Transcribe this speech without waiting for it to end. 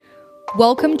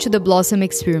Welcome to the Blossom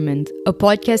Experiment, a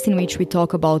podcast in which we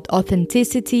talk about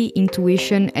authenticity,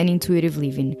 intuition, and intuitive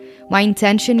living. My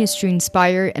intention is to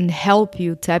inspire and help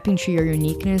you tap into your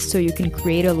uniqueness so you can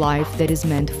create a life that is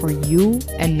meant for you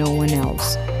and no one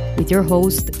else. With your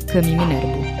host, Cami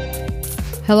Minervo.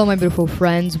 Hello, my beautiful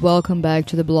friends. Welcome back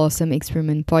to the Blossom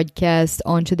Experiment podcast.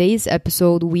 On today's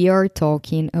episode, we are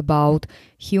talking about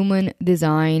human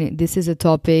design. This is a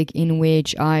topic in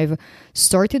which I've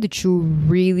started to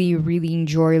really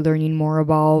enjoy learning more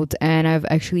about, and I've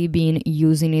actually been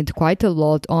using it quite a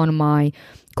lot on my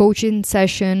coaching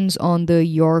sessions on the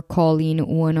Your Calling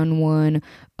one-on-one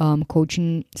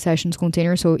coaching sessions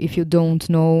container. So if you don't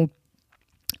know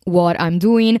what I'm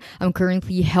doing, I'm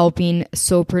currently helping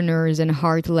solopreneurs and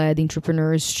heart-led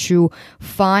entrepreneurs to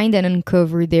find and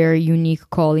uncover their unique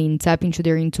calling, tap into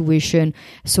their intuition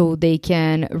so they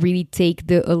can really take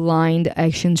the aligned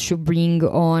actions to bring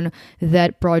on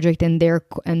that project and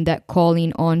that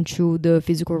calling onto the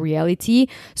physical reality.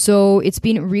 So it's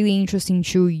been really interesting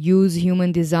to use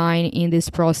human design in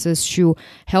this process to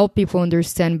help people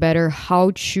understand better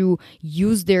how to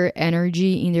use their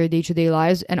energy in their day-to-day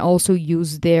lives and also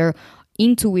use their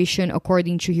intuition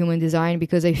according to human design,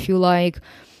 because I feel like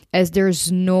as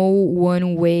there's no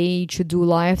one way to do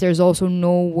life, there's also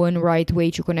no one right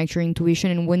way to connect your intuition.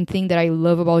 And one thing that I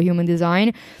love about human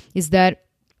design is that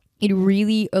it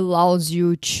really allows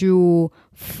you to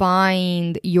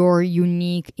find your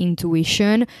unique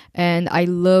intuition, and I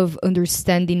love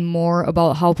understanding more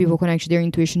about how people connect to their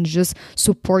intuition, just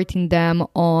supporting them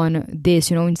on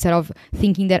this, instead of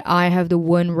thinking that I have the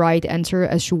one right answer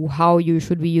as to how you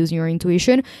should be using your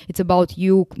intuition. It's about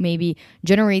you maybe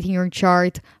generating your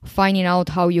chart, finding out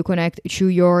how you connect to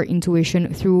your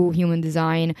intuition through human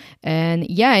design. And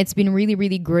yeah, it's been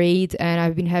really great, and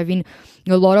I've been having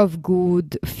a lot of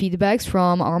good feedbacks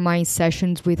from my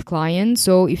sessions with clients.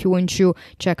 So if you want to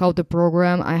check out the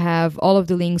program, I have all of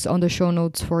the links on the show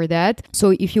notes for that.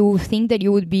 So if you think that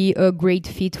you would be a great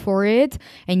fit for it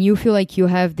and you feel like you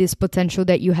have this potential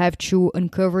that you have to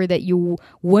uncover, that you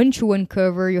want to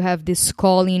uncover, you have this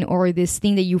calling or this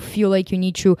thing that you feel like you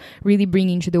need to really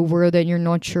bring into the world and you're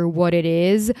not sure what it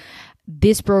is,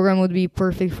 this program would be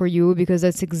perfect for you, because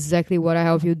that's exactly what I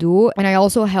help you do. And I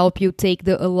also help you take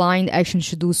the aligned actions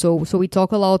to do so. So we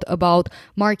talk a lot about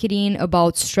marketing,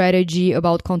 about strategy,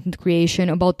 about content creation,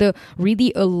 about the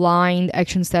really aligned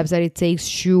action steps that it takes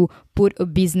to put a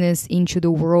business into the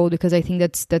world, because I think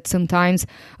that's sometimes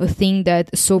a thing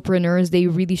that solopreneurs, they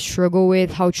really struggle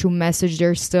with, how to message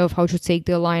their stuff, how to take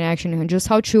the aligned action, and just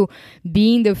how to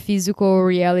be in the physical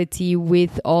reality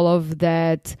with all of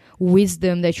that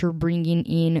wisdom that you're bringing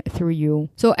in through you.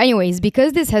 So anyways,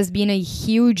 because this has been a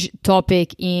huge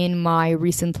topic in my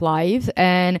recent life,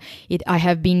 and I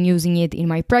have been using it in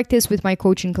my practice with my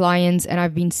coaching clients, and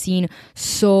I've been seeing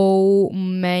so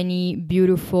many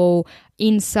beautiful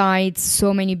insights,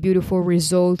 so many beautiful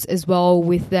results as well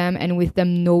with them, and with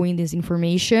them knowing this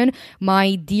information.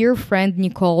 My dear friend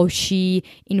Nicole, she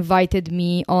invited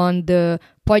me on the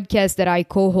podcast that I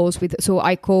co-host with. So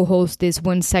I co-host this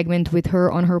one segment with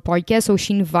her on her podcast. So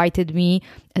she invited me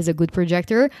as a good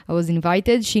projector.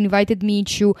 She invited me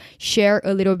to share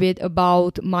a little bit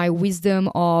about my wisdom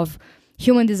of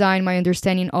human design, my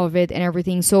understanding of it and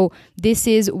everything. So this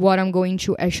is what I'm going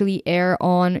to actually air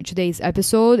on today's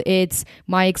episode. It's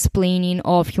my explaining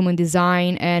of human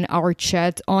design and our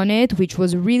chat on it, which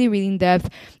was really in depth.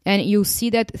 And you'll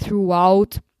see that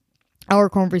throughout our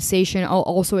conversation. I'll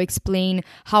also explain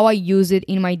how I use it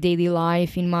in my daily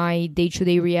life, in my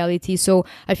day-to-day reality. So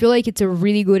I feel like it's a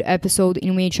really good episode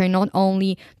in which I not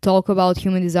only talk about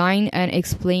human design and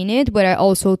explain it, but I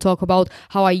also talk about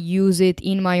how I use it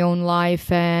in my own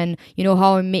life, and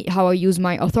how I use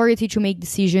my authority to make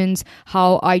decisions,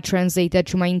 how I translate that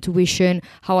to my intuition,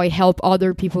 how I help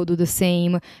other people do the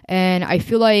same. And I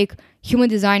feel like human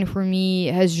design for me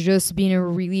has just been a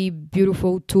really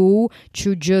beautiful tool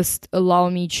to just allow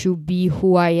me to be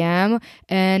who I am.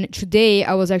 And today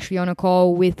I was actually on a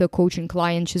call with a coaching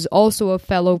client. She's also a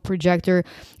fellow projector,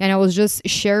 and I was just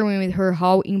sharing with her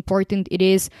how important it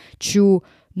is to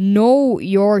know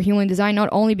your human design,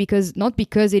 not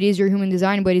because it is your human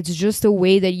design, but it's just a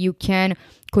way that you can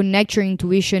connect your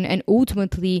intuition. And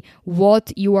ultimately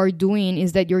what you are doing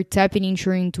is that you're tapping into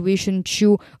your intuition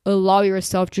to allow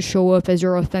yourself to show up as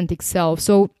your authentic self.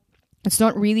 So It's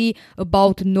not really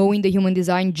about knowing the human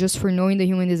design just for knowing the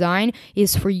human design.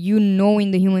 It's for you knowing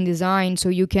the human design so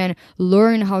you can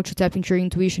learn how to tap into your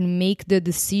intuition, make the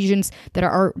decisions that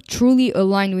are truly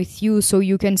aligned with you, so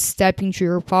you can step into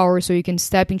your power, so you can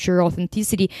step into your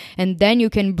authenticity, and then you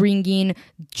can bring in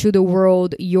to the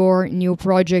world your new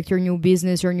project, your new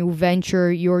business, your new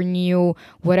venture, your new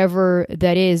whatever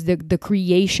that is, the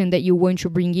creation that you want to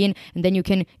bring in, and then you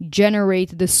can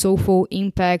generate the soulful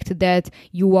impact that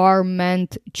you are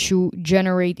meant to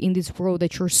generate in this world,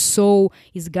 that your soul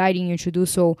is guiding you to do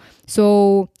so.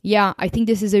 So yeah, I think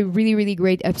this is a really, really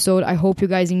great episode. I hope you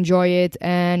guys enjoy it.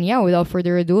 And yeah, without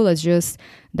further ado, let's just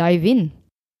dive in.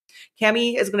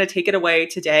 Cami is going to take it away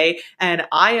today, and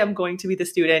I am going to be the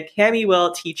student. Cami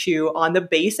will teach you on the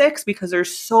basics, because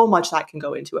there's so much that can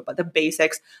go into it, but the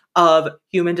basics of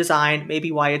human design,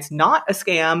 maybe why it's not a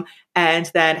scam,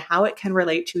 and then how it can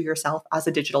relate to yourself as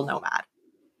a digital nomad.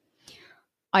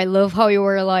 I love how you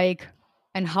were like,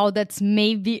 and how that's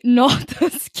maybe not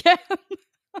a scam.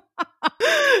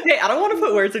 Hey, I don't want to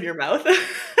put words in your mouth.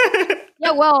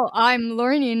 Yeah, well, I'm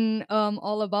learning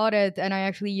all about it, and I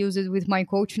actually use it with my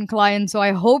coaching clients, so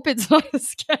I hope it's not a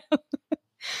scam.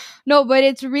 No, but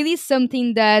it's really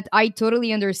something that I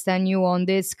totally understand you on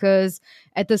this, because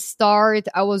at the start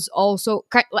I was also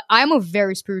I'm a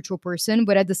very spiritual person,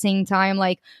 but at the same time,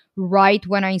 like right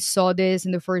when I saw this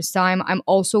in the first time, I'm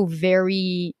also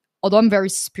very, although I'm very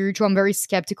spiritual, I'm very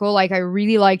skeptical. Like I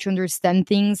really like to understand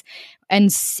things, and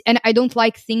I don't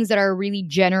like things that are really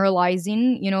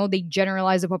generalizing. They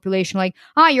generalize the population, like,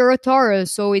 you're a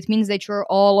Taurus, so it means that you're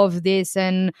all of this,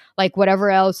 and like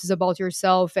whatever else is about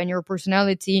yourself and your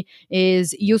personality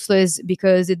is useless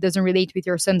because it doesn't relate with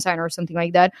your sun sign or something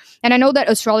like that. And I know that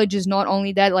astrology is not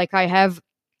only that. Like I have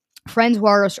friends who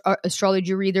are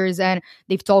astrology readers, and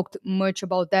they've talked much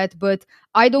about that, but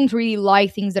I don't really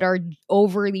like things that are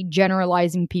overly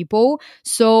generalizing people.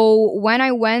 So when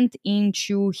I went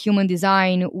into human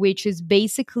design, which is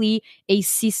basically a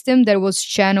system that was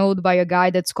channeled by a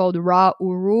guy that's called Ra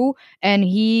Uru, and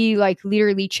he like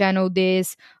literally channeled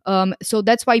this, so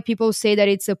that's why people say that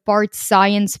it's a part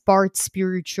science, part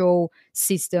spiritual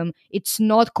system. It's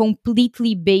not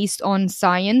completely based on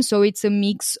science, so it's a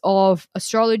mix of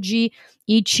astrology,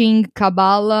 I Ching,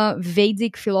 Kabbalah,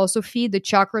 Vedic philosophy, the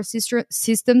chakra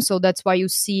system. So that's why you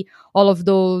see all of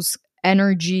those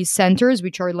energy centers,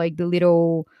 which are like the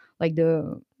little, like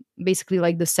the basically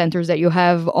like the centers that you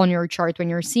have on your chart when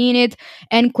you're seeing it,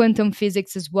 and quantum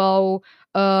physics as well.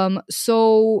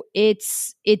 So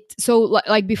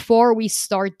like before we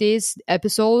start this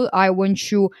episode, I want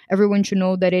everyone to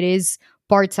know that it is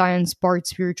part science, part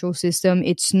spiritual system.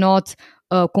 It's not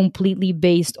completely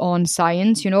based on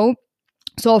science.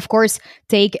 So of course,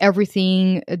 take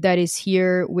everything that is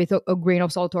here with a grain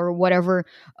of salt, or whatever,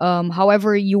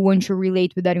 however you want to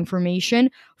relate with that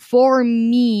information. For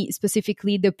me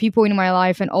specifically, the people in my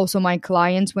life and also my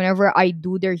clients, whenever I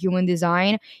do their human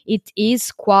design, it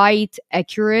is quite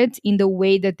accurate in the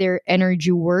way that their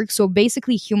energy works. So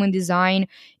basically, human design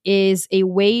is a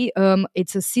way,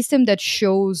 it's a system that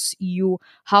shows you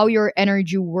how your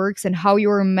energy works and how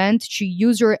you're meant to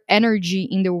use your energy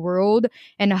in the world,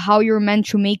 and how you're meant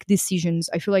to make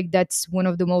decisions. I feel like that's one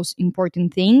of the most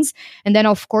important things. And then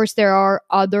of course there are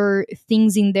other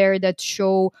things in there that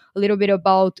show a little bit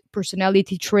about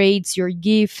personality traits, your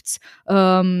gifts,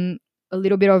 a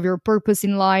little bit of your purpose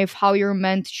in life, how you're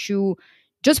meant to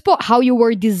just put how you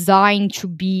were designed to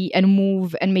be and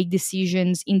move and make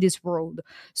decisions in this world.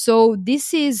 So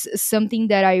this is something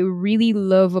that I really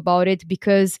love about it,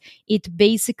 because it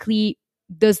basically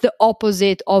does the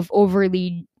opposite of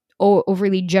overly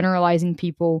generalizing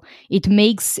people. It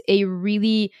makes a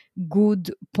really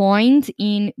good point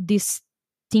in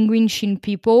distinguishing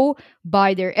people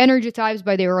by their energy types,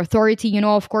 by their authority.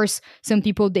 Of course, some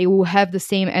people, they will have the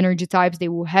same energy types, they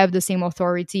will have the same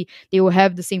authority, they will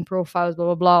have the same profiles, blah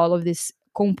blah blah, all of these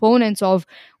components of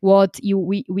what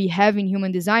we have in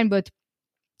human design, but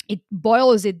it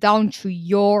boils it down to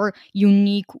your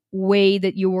unique way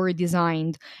that you were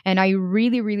designed. And I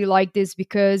really, really like this,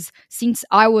 because since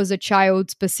I was a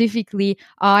child specifically,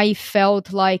 I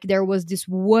felt like there was this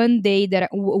one way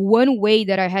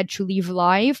that I had to live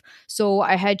life. So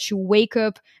I had to wake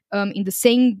up in the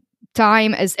same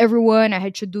time as everyone. I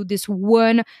had to do this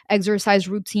one exercise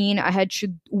routine. I had to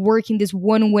work in this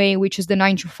one way, which is the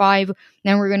 9 to 5.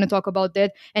 Then we're going to talk about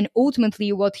that. And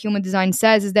ultimately, what human design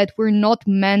says is that we're not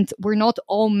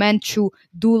all meant to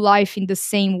do life in the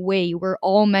same way. We're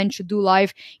all meant to do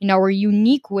life in our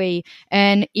unique way.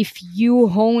 And if you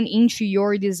hone into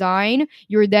your design,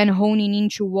 you're then honing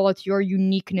into what your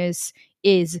uniqueness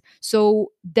is.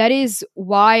 So that is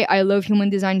why I love human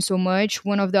design so much.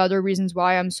 One of the other reasons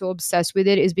why I'm so obsessed with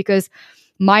it is because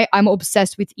I'm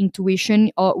obsessed with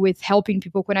intuition, with helping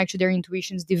people connect to their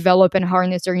intuitions, develop and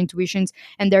harness their intuitions.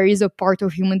 And there is a part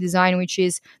of human design which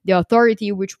is the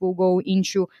authority, which we'll go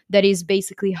into, that is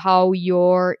basically how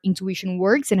your intuition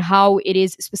works and how it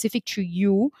is specific to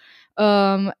you.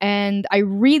 And I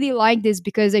really like this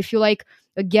because I feel like,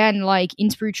 again, like in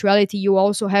spirituality, you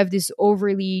also have this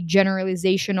overly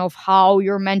generalization of how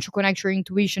you're meant to connect your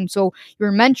intuition. So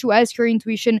you're meant to ask your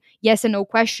intuition yes and no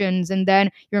questions, and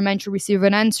then you're meant to receive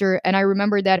an answer. And I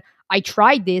remember that I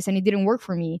tried this and it didn't work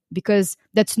for me because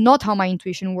that's not how my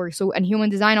intuition works. So, and human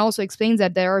design also explains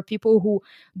that there are people who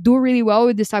do really well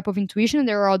with this type of intuition, and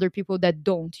there are other people that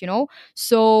don't, you know?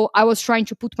 So I was trying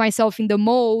to put myself in the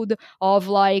mode of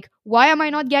like, why am I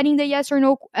not getting the yes or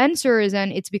no answers?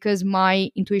 And it's because my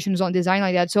intuition is not designed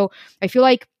like that. So I feel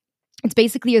like it's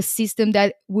basically a system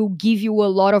that will give you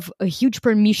a huge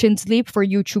permission slip for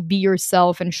you to be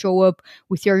yourself and show up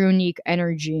with your unique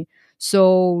energy.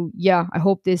 So yeah, I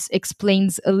hope this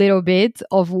explains a little bit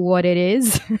of what it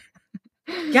is.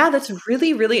 Yeah, that's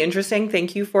really, really interesting.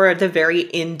 Thank you for the very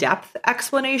in-depth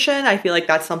explanation. I feel like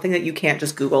that's something that you can't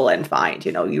just Google and find.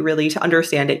 You know, you really, to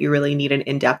understand it, you really need an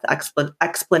in-depth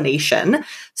explanation.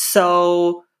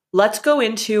 So let's go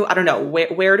into, I don't know,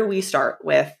 where do we start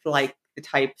with like the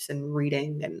types and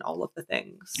reading and all of the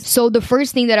things? So the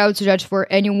first thing that I would suggest for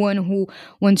anyone who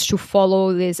wants to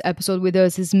follow this episode with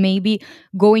us is maybe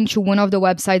going to one of the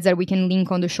websites that we can link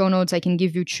on the show notes. I can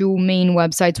give you two main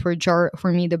websites which are,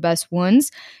 for me, the best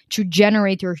ones to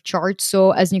generate your chart.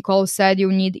 So as Nicole said,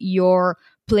 you need your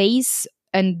place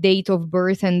and date of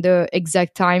birth and the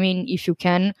exact timing. If you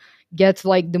can get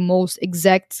like the most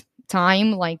exact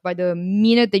time, like by the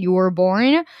minute that you were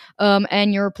born,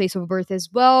 and your place of birth as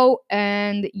well.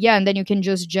 And yeah, and then you can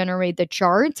just generate the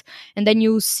chart, and then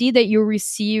you see that you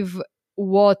receive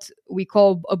what we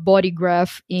call a body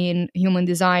graph in human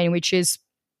design, which is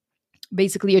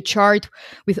basically a chart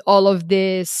with all of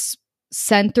these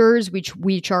centers,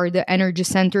 which are the energy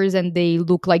centers, and they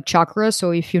look like chakras.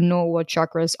 So if you know what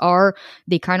chakras are,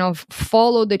 they kind of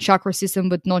follow the chakra system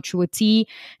but not to a T.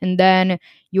 And then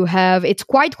you have, it's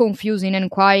quite confusing and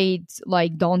quite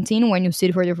like daunting when you see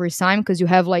it for the first time, because you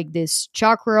have like this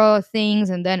chakra things,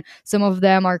 and then some of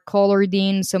them are colored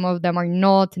in, some of them are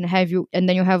not, and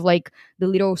then you have like the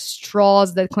little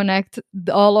straws that connect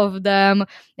all of them,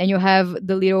 and you have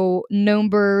the little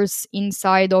numbers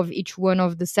inside of each one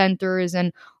of the centers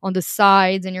and on the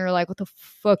sides, and you're like, what the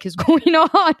fuck is going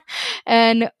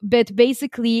on? But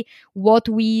basically what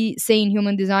we say in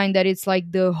human design, that it's like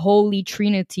the holy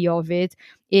trinity of it,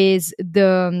 is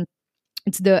the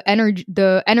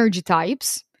energy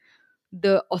types,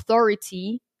 the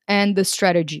authority, and the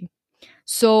strategy.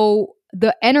 So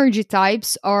the energy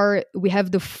types we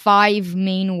have the 5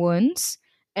 main ones,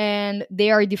 and they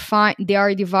are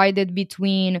divided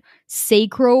between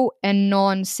sacral and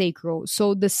non-sacral.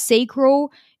 So the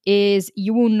sacral is,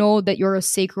 you will know that you're a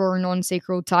sacral or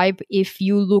non-sacral type if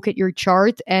you look at your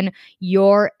chart and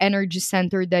your energy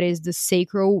center, that is the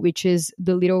sacral, which is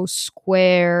the little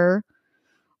square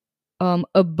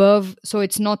above. So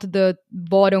it's not the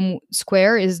bottom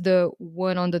square, is the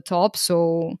one on the top.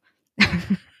 So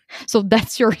so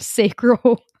that's your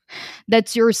sacral.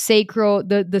 That's your sacral,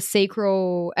 the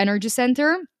sacral energy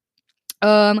center.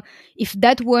 If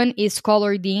that one is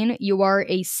colored in, you are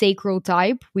a sacral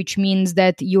type, which means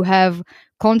that you have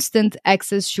constant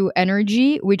access to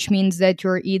energy, which means that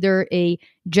you're either a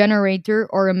generator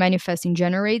or a manifesting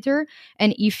generator.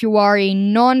 And if you are a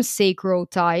non-sacral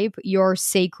type, your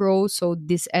sacral, so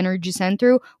this energy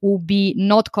center, will be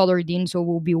not colored in, so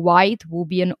will be white, will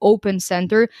be an open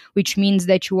center, which means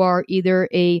that you are either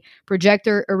a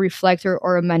projector, a reflector,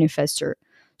 or a manifester.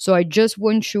 So I just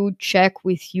want to check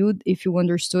with you if you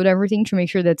understood everything to make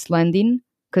sure that's landing,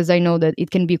 because I know that it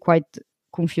can be quite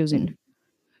confusing.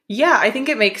 Yeah, I think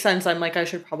it makes sense. I'm like, I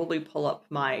should probably pull up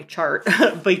my chart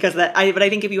because but I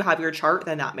think if you have your chart,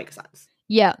 then that makes sense.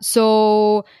 Yeah.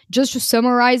 So just to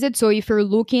summarize it, so if you're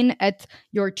looking at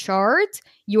your chart,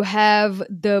 you have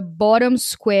the bottom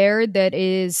square that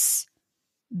is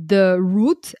the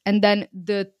root, and then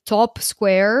the top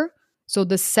square, so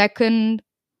the second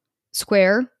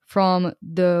square from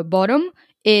the bottom,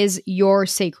 is your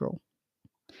sacral.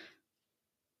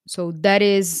 So that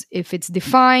is, if it's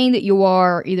defined, you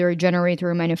are either a generator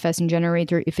or manifesting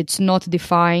generator. If it's not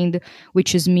defined,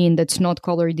 which is mean that's not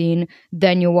colored in,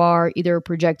 then you are either a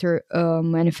projector, a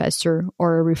manifestor,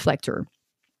 or a reflector.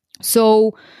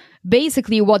 So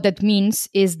Basically, what that means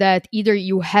is that either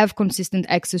you have consistent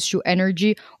access to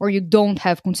energy or you don't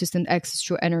have consistent access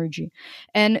to energy.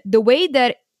 And the way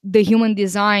that the human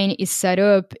design is set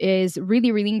up is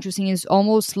really, really interesting. It's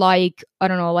almost like, I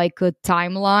don't know, like a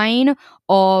timeline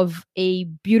of a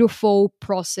beautiful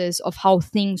process of how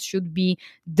things should be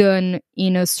done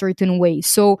in a certain way.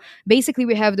 So basically,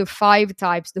 we have the 5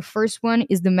 types. The first one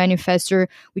is the manifestor,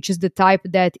 which is the type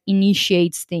that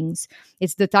initiates things.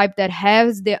 It's the type that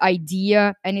has the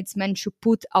idea and it's meant to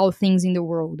put out things in the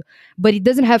world. But it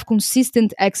doesn't have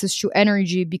consistent access to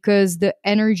energy because the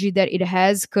energy that it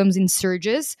has comes in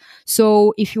surges.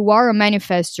 So if you are a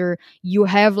manifestor, you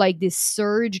have like this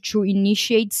surge to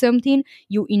initiate something.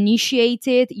 You initiate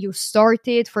it, you start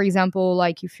it. For example,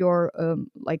 like if you're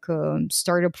like a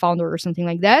startup founder or something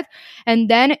like that, and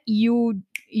then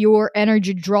your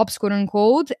energy drops, quote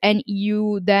unquote, and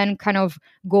you then kind of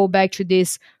go back to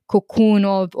this cocoon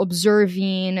of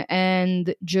observing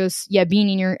and just being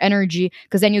in your energy,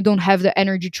 because then you don't have the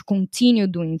energy to continue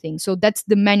doing things. So that's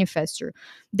the manifestor.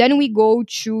 Then we go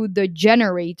to the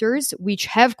generators, which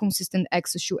have consistent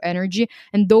access to energy,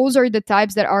 and those are the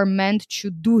types that are meant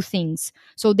to do things.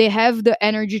 So they have the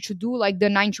energy to do like the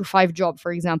 9 to 5 job,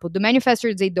 for example. The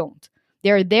manifestors, they don't.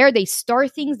 They're there, they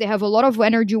start things, they have a lot of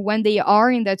energy when they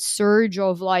are in that surge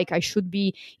of like, I should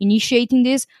be initiating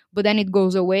this, but then it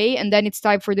goes away, and then it's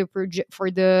time for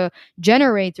the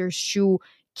generators to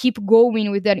keep going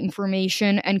with that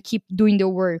information and keep doing the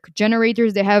work.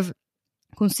 Generators, they have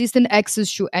consistent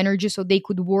access to energy, so they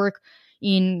could work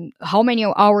in how many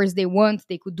hours they want.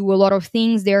 They could do a lot of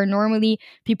things. They are normally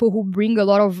people who bring a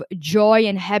lot of joy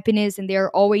and happiness, and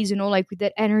they're always, like with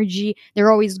that energy,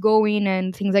 they're always going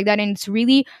and things like that. And it's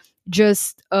really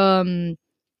just a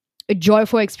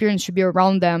joyful experience to be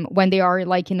around them when they are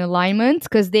like in alignment,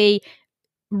 because they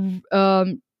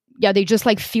they just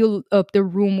like fill up the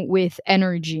room with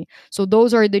energy. So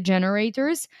those are the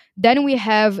generators. Then we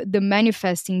have the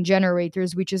manifesting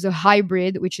generators, which is a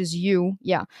hybrid, which is you.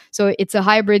 Yeah. So it's a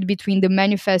hybrid between the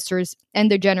manifestors and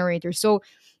the generators. So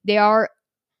they are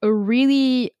I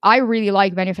really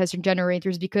like manifesting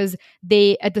generators because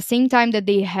they, at the same time that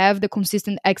they have the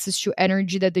consistent access to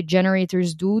energy that the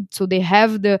generators do, so they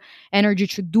have the energy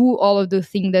to do all of the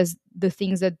things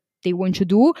that they want to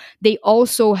do. They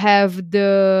also have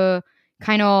the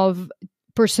kind of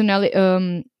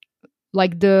personality,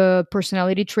 like the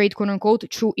personality trait, quote unquote,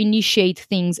 to initiate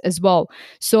things as well.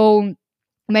 So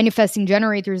manifesting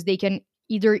generators, they can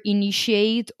either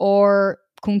initiate or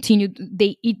continue.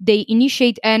 They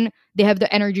initiate and they have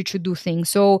the energy to do things.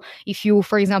 So if you,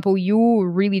 for example, you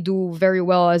really do very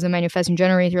well as a manifesting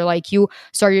generator, like you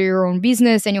started your own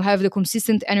business and you have the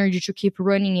consistent energy to keep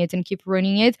running it and keep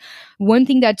running it. One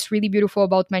thing that's really beautiful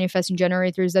about manifesting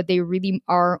generators is that they really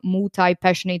are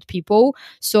multi-passionate people.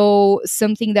 So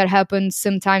something that happens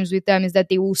sometimes with them is that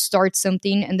they will start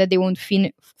something and that they won't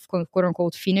quote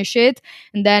unquote finish it,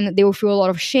 and then they will feel a lot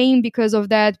of shame because of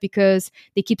that, because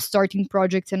they keep starting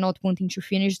projects and not wanting to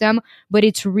finish them. But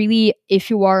it's really, if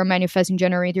you are a manifesting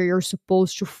generator, you're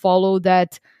supposed to follow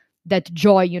that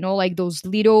joy, like those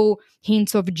little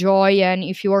hints of joy. And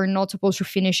if you are not supposed to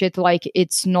finish it, like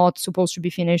it's not supposed to be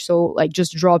finished, so like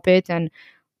just drop it and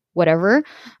whatever.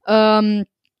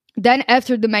 Then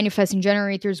after the manifesting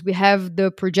generators, we have the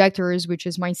projectors, which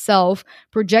is myself.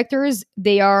 Projectors,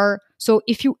 they are, so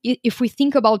if we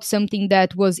think about something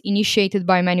that was initiated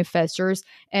by manifestors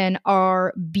and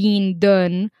are being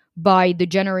done by the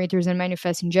generators and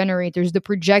manifesting generators, the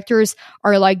projectors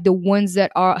are like the ones that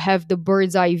have the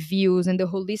bird's eye views and the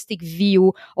holistic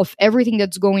view of everything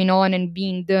that's going on and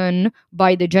being done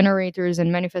by the generators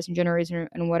and manifesting generators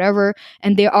and whatever.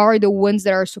 And they are the ones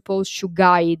that are supposed to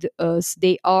guide us.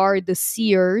 They are the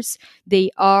seers. They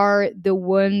are the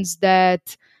ones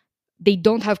that they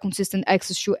don't have consistent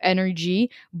access to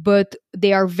energy, but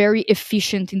they are very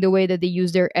efficient in the way that they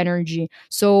use their energy.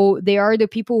 So they are the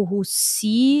people who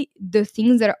see the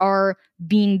things that are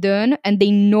being done and they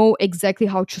know exactly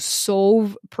how to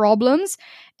solve problems,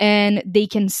 and they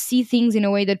can see things in a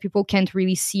way that people can't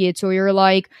really see it. So you're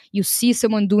like, you see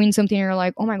someone doing something and you're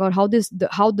like, oh my God,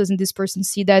 how doesn't this person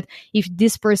see that? If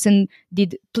this person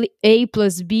did A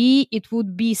plus B, it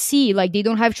would be C. Like they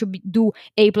don't have to do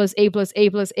A plus A plus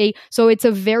A plus A. So it's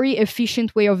a very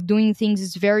efficient way of doing things.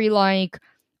 It's very like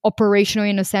operational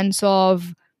in a sense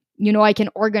of, I can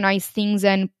organize things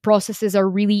and processes are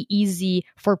really easy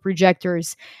for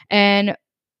projectors. And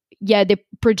yeah, the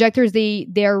projectors, they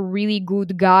are really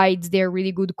good guides, they're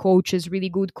really good coaches, really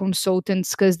good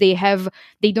consultants, because they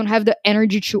don't have the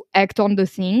energy to act on the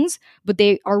things, but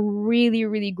they are really,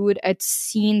 really good at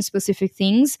seeing specific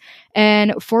things.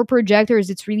 And for projectors,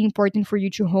 it's really important for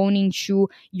you to hone into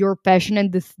your passion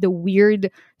and the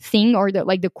weird thing, or the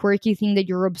like the quirky thing that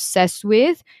you're obsessed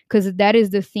with, because that is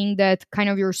the thing that kind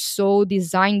of your soul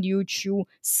designed you to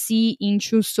see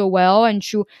into so well, and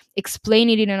to explain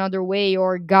it in another way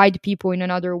or guide people in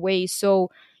another way.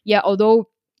 So yeah, although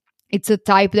it's a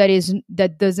type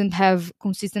that doesn't have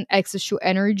consistent access to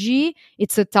energy,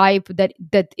 it's a type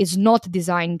that is not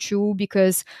designed to,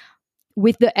 because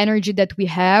with the energy that we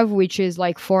have, which is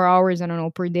like 4 hours, I don't know,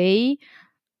 per day,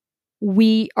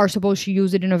 we are supposed to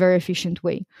use it in a very efficient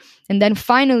way. And then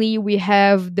finally, we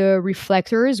have the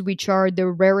reflectors, which are the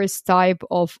rarest type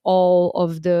of all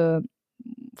of the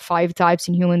 5 types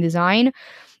in human design.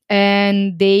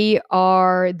 And they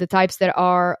are the types that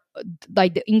are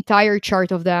like, the entire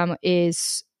chart of them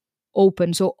is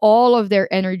open. So all of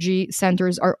their energy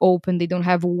centers are open. They don't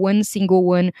have one single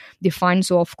one defined.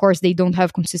 So of course, they don't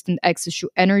have consistent access to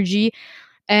energy.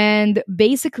 And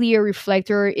basically, a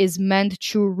reflector is meant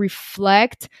to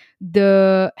reflect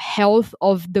the health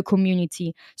of the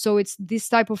community. So it's this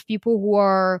type of people who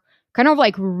are kind of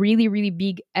like really, really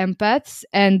big empaths,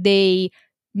 and they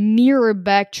mirror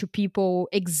back to people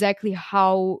exactly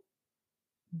how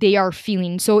they are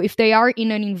feeling. So if they are in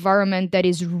an environment that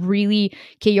is really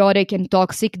chaotic and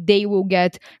toxic, they will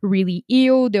get really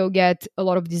ill, they'll get a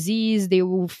lot of disease, they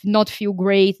will not feel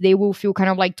great, they will feel kind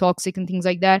of like toxic and things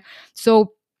like that.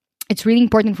 So it's really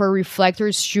important for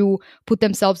reflectors to put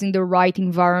themselves in the right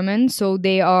environment, so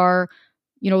they are,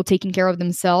 taking care of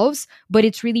themselves. But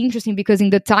it's really interesting because in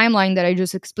the timeline that I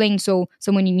just explained, so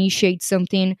someone initiates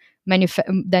something, then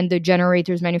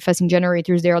the manifesting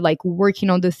generators, they are like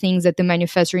working on the things that the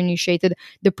manifestor initiated.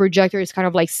 The projector is kind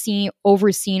of like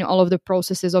overseeing all of the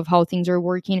processes of how things are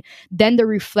working. Then the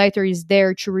reflector is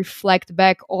there to reflect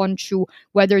back onto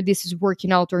whether this is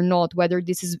working out or not, whether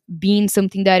this is being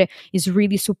something that is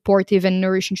really supportive and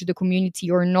nourishing to the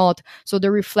community or not. So the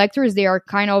reflectors, they're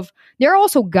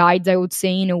also guides, I would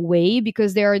say, in a way,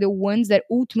 because they are the ones that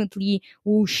ultimately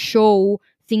will show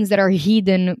things that are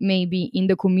hidden maybe in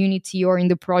the community or in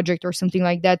the project or something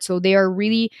like that. So they are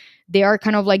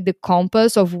kind of like the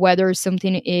compass of whether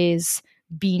something is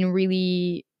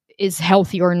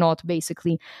healthy or not,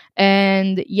 basically.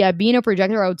 And yeah, being a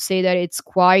projector, I would say that it's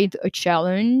quite a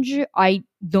challenge. I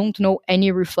don't know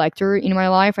any reflector in my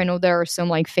life. I know there are some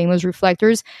like famous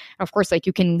reflectors, of course, like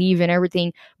you can leave and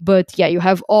everything, but yeah, you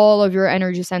have all of your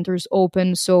energy centers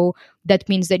open. So that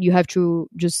means that you have to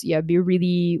just be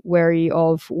really wary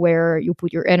of where you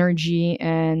put your energy.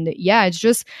 And yeah, it's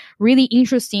just really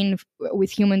interesting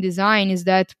with human design is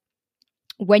that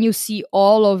when you see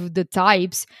all of the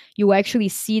types, you actually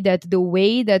see that the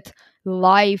way that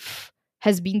life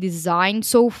has been designed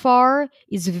so far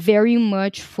is very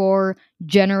much for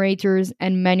generators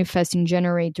and manifesting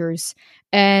generators.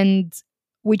 And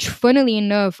which, funnily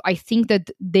enough, I think that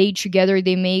they together,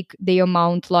 they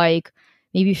amount like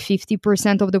maybe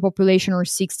 50% of the population or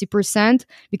 60%,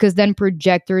 because then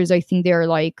projectors, I think they are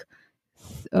like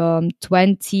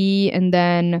 20, and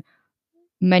then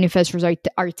manifestors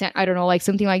are 10, I don't know, like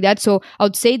something like that. So I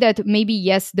would say that maybe,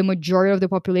 yes, the majority of the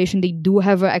population, they do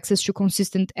have access to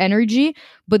consistent energy,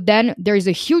 but then there is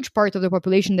a huge part of the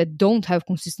population that don't have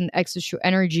consistent access to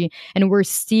energy, and we're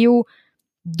still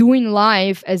doing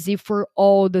life as if we're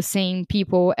all the same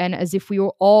people, and as if we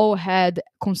all had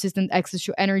consistent access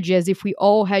to energy, as if we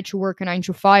all had to work a 9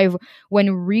 to 5,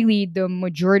 when really the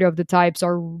majority of the types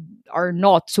are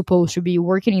not supposed to be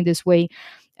working in this way.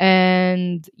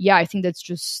 And yeah, I think that's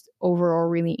just overall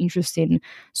really interesting.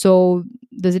 So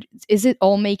is it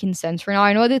all making sense for now?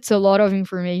 I know that it's a lot of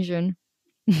information.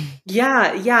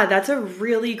 Yeah, that's a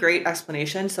really great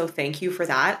explanation. So thank you for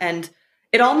that. And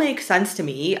it all makes sense to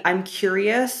me. I'm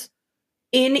curious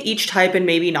in each type, and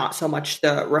maybe not so much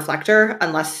the reflector,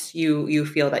 unless you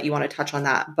feel that you want to touch on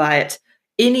that. But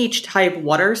in each type,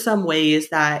 what are some ways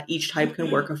that each type can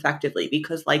work effectively?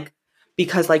 Because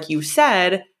like you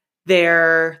said,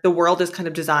 the world is kind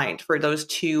of designed for those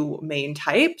two main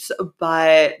types,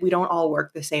 but we don't all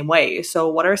work the same way. So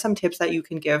what are some tips that you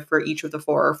can give for each of the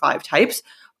 4 or 5 types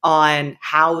on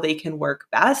how they can work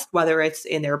best, whether it's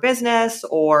in their business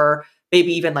or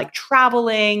maybe even like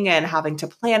traveling and having to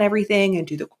plan everything and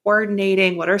do the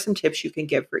coordinating? What are some tips you can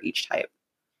give for each type?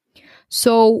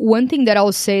 So one thing that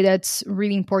I'll say that's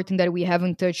really important that we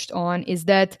haven't touched on is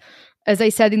that, as I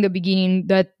said in the beginning,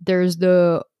 that there's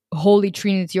the holy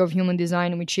trinity of human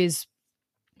design, which is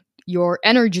your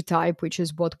energy type, which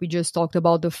is what we just talked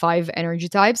about, the 5 energy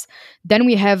types. Then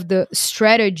we have the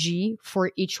strategy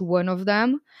for each one of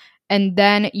them. And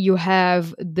then you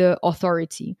have the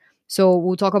authority. So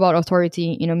we'll talk about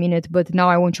authority in a minute, but now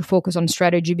I want to focus on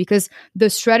strategy because the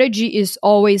strategy is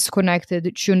always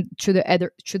connected to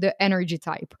the energy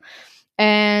type.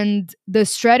 And the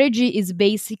strategy is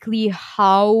basically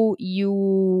how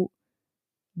you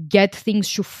get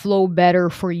things to flow better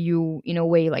for you, in a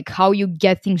way, like how you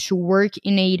get things to work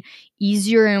in a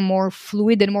easier and more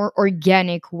fluid and more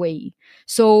organic way.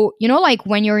 So like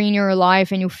when you're in your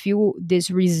life and you feel this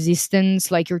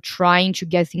resistance, like you're trying to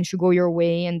get things to go your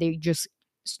way and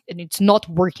it's not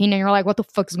working and you're like, what the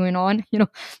fuck is going on?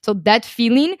 So that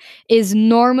feeling is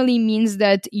normally means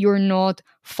that you're not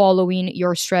following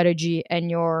your strategy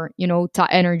and your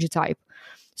energy type.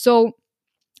 So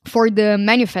for the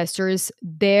manifestors,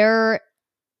 their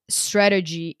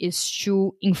strategy is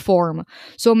to inform.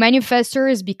 So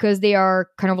manifestors, because they are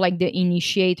kind of like the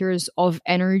initiators of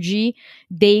energy,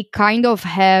 they kind of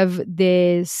have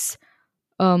this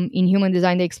in human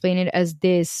design, they explain it as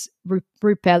this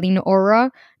repelling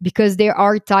aura, because there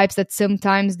are types that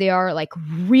sometimes they are like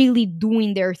really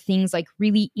doing their things, like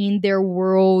really in their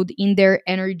world, in their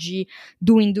energy,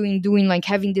 doing, like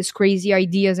having these crazy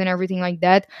ideas and everything like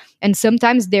that. And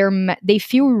sometimes they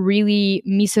feel really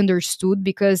misunderstood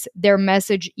because their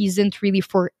message isn't really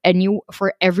for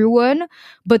everyone.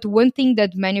 But one thing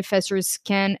that manifestors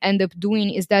can end up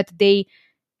doing is that they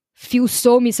feel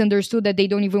so misunderstood that they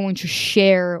don't even want to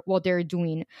share what they're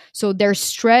doing. So their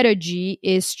strategy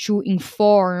is to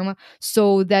inform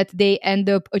so that they end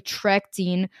up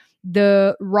attracting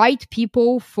the right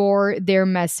people for their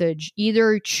message,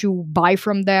 either to buy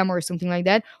from them or something like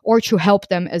that, or to help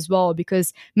them as well,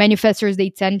 because manifestors, they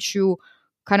tend to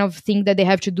kind of think that they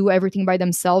have to do everything by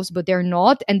themselves, but they're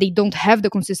not, and they don't have the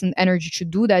consistent energy to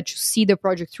do that, to see the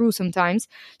project through sometimes.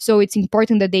 So it's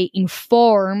important that they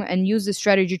inform and use the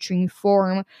strategy to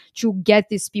inform, to get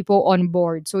these people on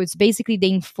board. So it's basically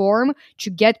they inform to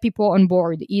get people on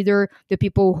board, either the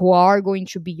people who are going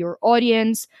to be your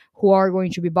audience, who are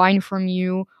going to be buying from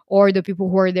you, or the people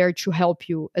who are there to help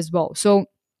you as well. So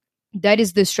that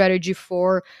is the strategy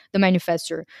for the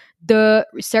manifestor. The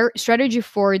strategy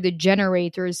for the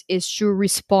generators is to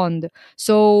respond.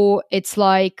 So it's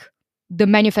like the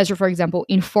manifestor, for example,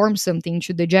 informs something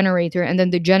to the generator, and then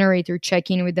the generator check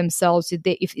in with themselves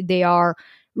if they are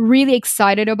really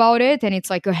excited about it and it's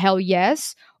like a hell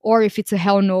yes, or if it's a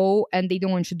hell no and they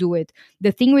don't want to do it.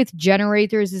 The thing with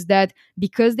generators is that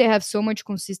because they have so much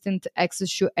consistent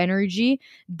access to energy,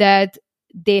 that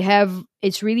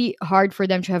it's really hard for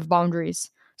them to have boundaries.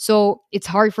 So it's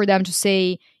hard for them to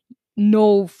say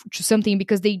no to something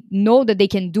because they know that they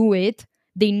can do it.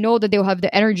 They know that they'll have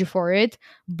the energy for it,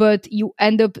 but you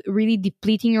end up really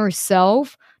depleting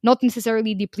yourself, not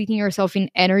necessarily depleting yourself in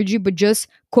energy, but just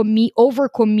over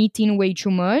committing way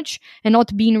too much and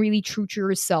not being really true to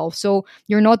yourself. So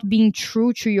you're not being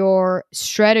true to your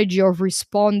strategy of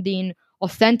responding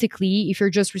authentically if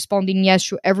you're just responding yes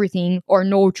to everything or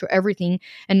no to everything,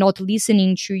 and not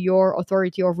listening to your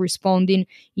authority of responding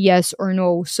yes or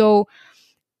no. So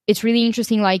it's really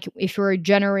interesting, like if you're a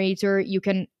generator, you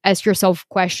can ask yourself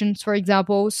questions, for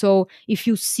example. So if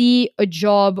you see a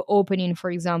job opening,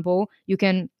 for example, you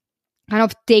can kind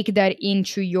of take that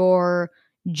into your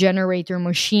generator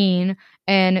machine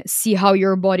and see how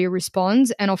your body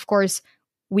responds. And of course,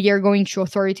 we are going to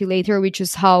authority later, which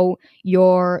is how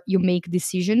you make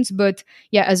decisions. But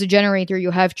yeah, as a generator, you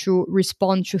have to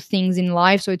respond to things in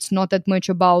life. So it's not that much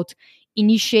about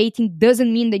initiating.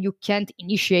 Doesn't mean that you can't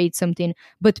initiate something,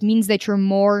 but means that you're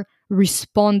more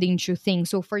responding to things.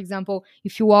 So for example,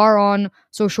 if you are on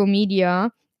social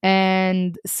media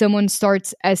and someone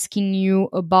starts asking you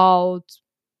about,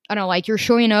 I don't know, like you're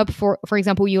showing up for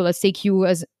example, let's take you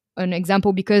as an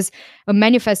example, because a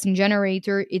manifesting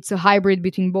generator, it's a hybrid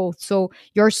between both. So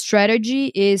your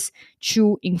strategy is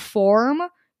to inform,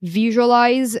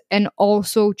 visualize, and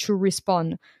also to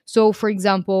respond. So for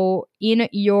example, in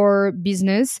your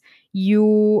business,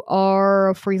 you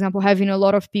are, for example, having a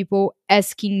lot of people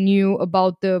asking you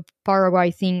about the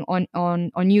Paraguay thing on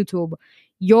YouTube.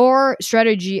 Your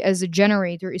strategy as a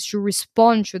generator is to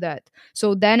respond to that.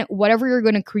 So then whatever you're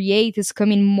going to create is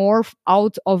coming more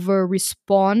out of a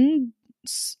response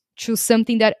to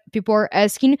something that people are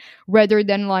asking, rather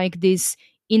than like this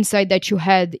insight that you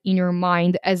had in your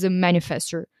mind as a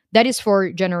manifestor. That is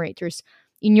for generators.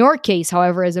 In your case,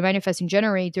 however, as a manifesting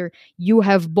generator, you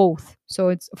have both. So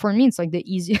it's, for me, it's like the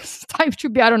easiest type to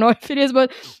be. I don't know if it is,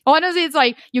 but honestly, it's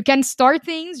like you can start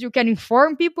things, you can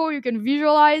inform people, you can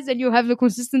visualize, and you have the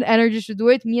consistent energy to do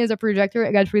it. Me as a projector,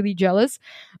 I got really jealous.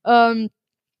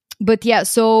 But yeah,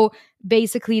 so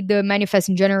basically the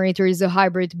manifesting generator is a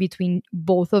hybrid between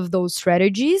both of those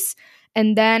strategies.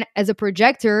 And then as a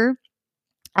projector,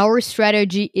 our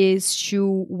strategy is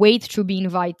to wait to be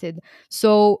invited.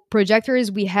 So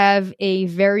projectors, we have a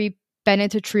very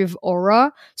penetrative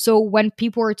aura. So when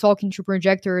people are talking to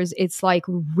projectors, it's like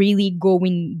really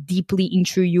going deeply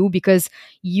into you, because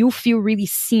you feel really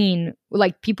seen.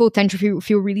 Like people tend to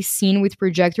feel really seen with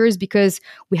projectors, because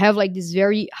we have like this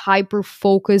very hyper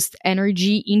focused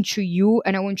energy into you,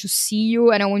 and I want to see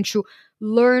you, and I want to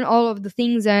learn all of the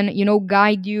things, and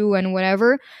guide you and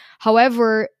whatever.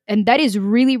 However, and that is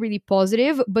really, really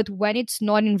positive, but when it's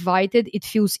not invited, it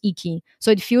feels icky.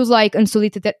 So it feels like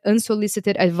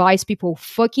unsolicited advice. People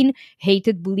fucking hate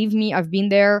it. Believe me, I've been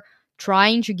there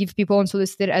trying to give people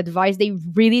unsolicited advice. They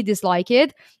really dislike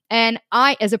it. And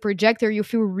as a projector, you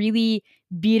feel really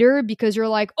bitter, because you're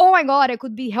like, oh my God, I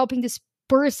could be helping this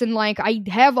person. Like, I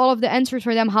have all of the answers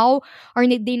for them. How are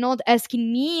they not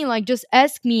asking me? Like, just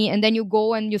ask me. And then you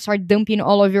go and you start dumping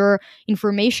all of your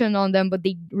information on them, but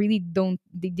they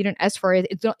didn't ask for it.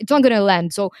 It's not gonna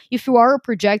land. So if you are a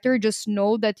projector, just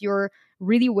know that you're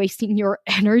really wasting your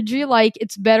energy. Like,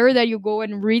 it's better that you go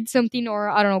and read something, or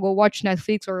I don't know, go watch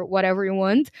Netflix or whatever you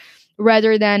want,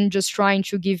 rather than just trying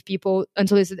to give people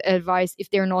unsolicited advice if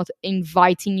they're not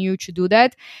inviting you to do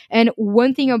that. And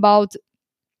one thing about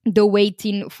the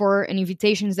waiting for an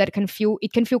invitation is that it can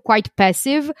feel quite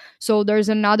passive. So there's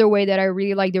another way that I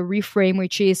really like the reframe,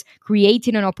 which is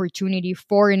creating an opportunity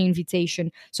for an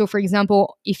invitation. So for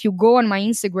example, if you go on my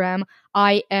Instagram,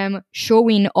 I am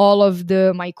showing all of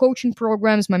my coaching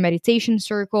programs, my meditation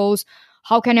circles,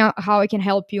 how I can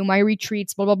help you, my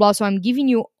retreats, blah blah blah. So I'm giving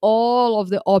you all of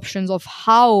the options of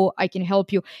how I can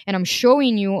help you, and I'm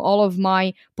showing you all of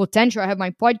my potential. I have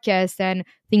my podcast and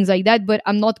things like that, but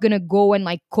I'm not gonna go and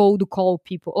like cold call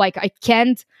people. Like I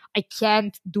can't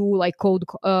do like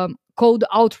cold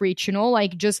outreach,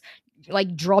 like just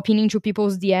like dropping into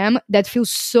people's DM. That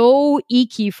feels so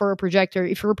icky for a projector.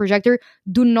 If you're a projector,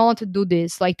 do not do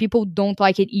this. Like, people don't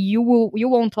like it. You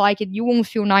won't like it. You won't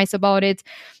feel nice about it.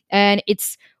 And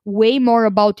it's way more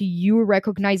about you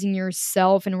recognizing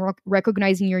yourself and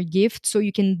recognizing your gift, so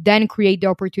you can then create the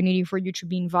opportunity for you to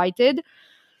be invited.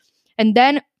 And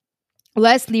then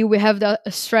lastly, we have the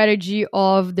strategy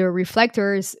of the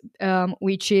reflectors,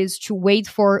 which is to wait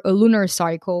for a lunar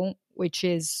cycle, which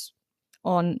is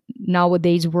on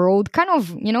nowadays world kind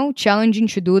of challenging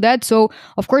to do that. So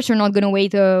of course you're not going to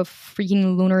wait a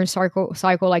freaking lunar cycle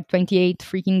like 28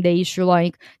 freaking days to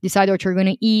like decide what you're going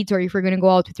to eat, or if you're going to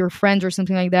go out with your friends or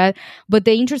something like that. But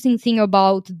the interesting thing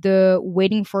about the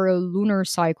waiting for a lunar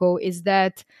cycle is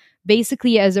that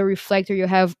basically as a reflector you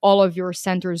have all of your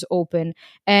centers open,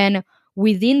 and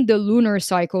within the lunar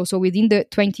cycle, so within the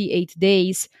 28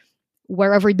 days,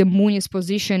 wherever the moon is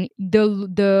positioned,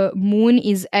 the moon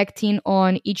is acting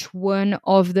on each one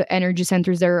of the energy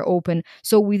centers that are open.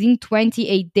 So within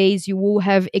 28 days, you will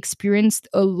have experienced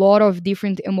a lot of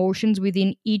different emotions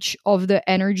within each of the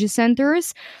energy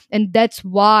centers. And that's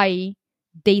why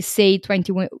they say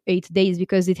 28 days,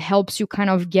 because it helps you kind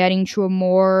of get into a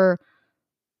more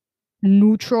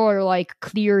neutral or like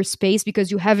clear space, because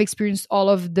you have experienced all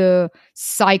of the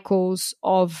cycles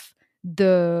of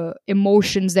the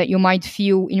emotions that you might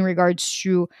feel in regards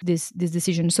to this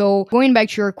decision. So going back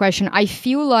to your question, I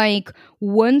feel like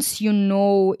once you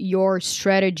know your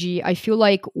strategy, I feel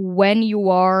like when you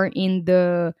are in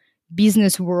the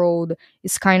business world,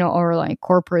 it's kind of, or like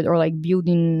corporate, or like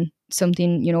building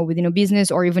something, within a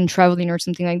business, or even traveling or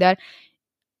something like that,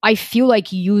 I feel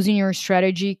like using your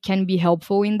strategy can be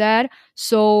helpful in that.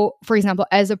 So for example,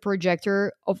 as a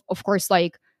projector, of course,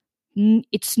 like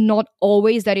it's not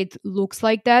always that it looks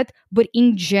like that, but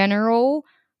in general,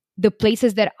 the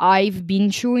places that I've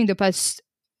been to in the past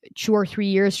 2 or 3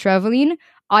 years traveling,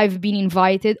 I've been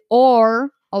invited,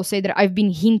 or I'll say that I've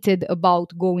been hinted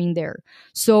about going there.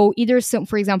 So either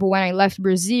for example, when I left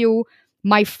Brazil,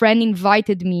 my friend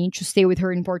invited me to stay with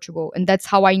her in Portugal. And that's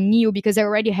how I knew, because I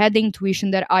already had the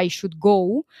intuition that I should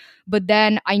go. But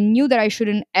then I knew that I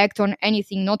shouldn't act on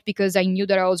anything, not because I knew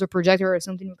that I was a projector or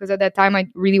something, because at that time I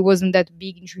really wasn't that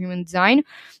big into human design.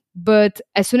 But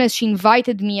as soon as she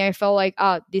invited me, I felt like,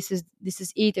 this is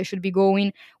it. I should be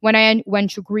going. When I went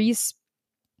to Greece,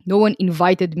 no one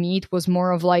invited me. It was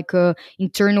more of like a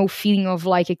internal feeling of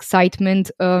like excitement,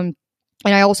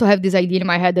 And I also have this idea in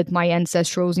my head that my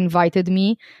ancestrals invited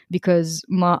me because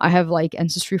I have like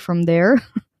ancestry from there.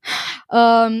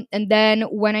 And then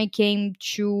when I came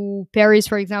to Paris,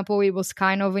 for example, it was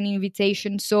kind of an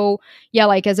invitation. So yeah,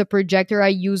 like as a projector, I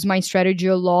use my strategy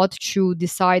a lot to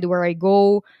decide where I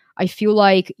go. I feel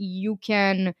like you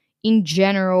can, in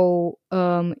general,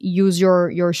 use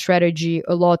your strategy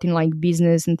a lot in like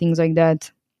business and things like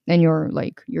that, and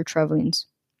your travelings.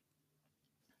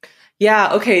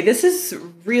 Yeah, okay. This is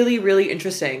really, really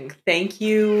interesting. Thank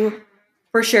you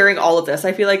for sharing all of this.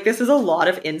 I feel like this is a lot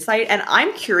of insight. And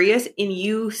I'm curious, in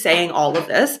you saying all of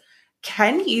this,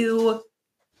 can you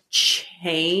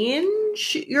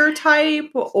change your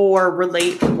type or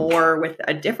relate more with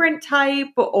a different type?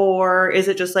 Or is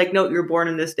it just like, no, you're born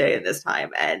in this day and this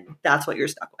time, and that's what you're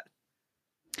stuck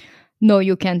with? No,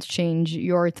 you can't change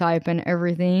your type and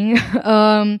everything.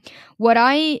 What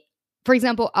I, for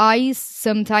example, I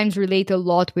sometimes relate a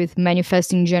lot with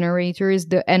manifesting generators,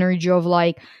 the energy of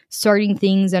like starting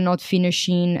things and not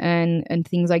finishing, and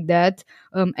things like that,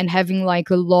 and having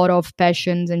like a lot of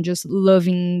passions and just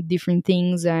loving different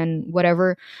things and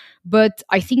whatever. But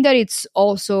I think that it's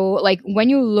also like when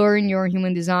you learn your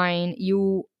human design,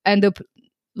 you end up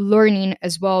learning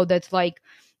as well that like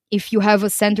if you have a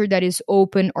center that is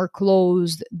open or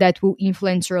closed, that will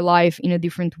influence your life in a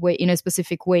different way, in a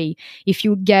specific way. If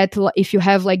you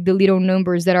have like the little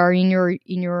numbers that are in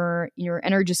your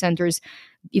energy centers,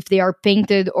 if they are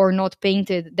painted or not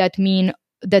painted, that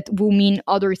will mean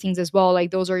other things as well,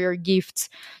 like those are your gifts.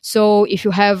 So if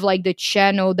you have like the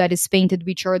channel that is painted,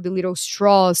 which are the little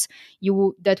straws,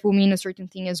 that will mean a certain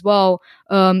thing as well.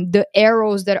 The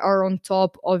arrows that are on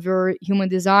top of your human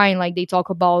design, like they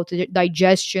talk about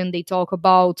digestion, they talk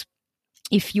about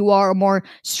if you are a more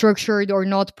structured or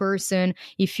not person,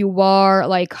 if you are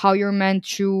like how you're meant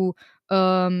to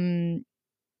um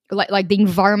like the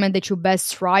environment that you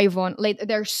best thrive on. Like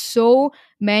there's so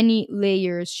many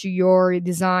layers to your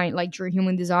design, like your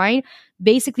human design.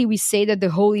 Basically we say that the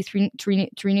holy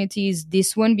trinity is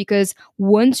this one, because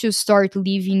once you start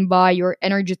living by your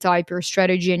energy type, your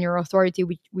strategy, and your authority,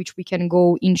 which we can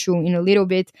go into in a little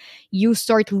bit, you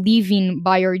start living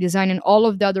by your design, and all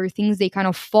of the other things, they kind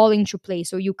of fall into place.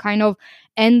 So you kind of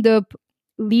end up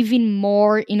living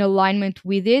more in alignment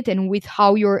with it and with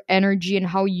how your energy and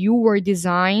how you were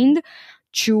designed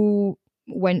to,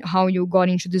 when how you got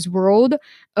into this world.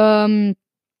 And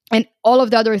all of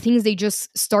the other things, they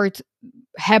just start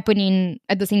happening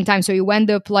at the same time. So you end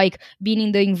up like being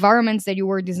in the environments that you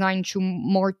were designed to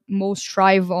most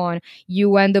thrive on.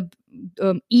 You end up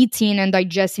eating and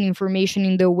digesting information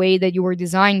in the way that you were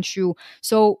designed to.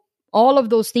 So all of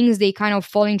those things, they kind of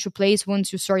fall into place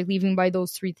once you start living by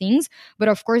those three things. But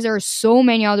of course there are so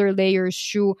many other layers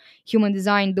to human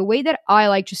design. The way that I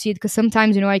like to see it, because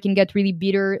sometimes I can get really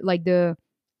bitter, like the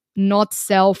not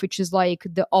self, which is like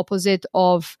the opposite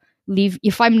of live.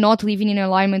 If I'm not living in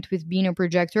alignment with being a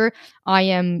projector, I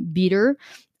am bitter.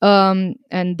 And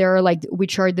there are like,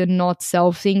 which are the not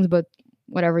self things, but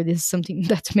whatever, this is something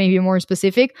that's maybe more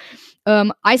specific.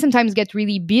 I sometimes get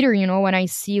really bitter, when I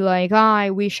see like, I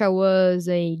wish I was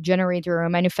a generator or a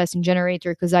manifesting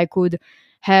generator, because I could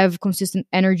have consistent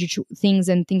energy to things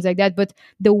and things like that. But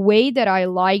the way that I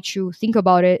like to think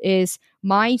about it is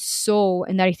my soul,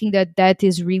 and I think that that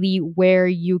is really where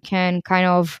you can kind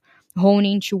of hone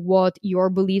into what your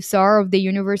beliefs are of the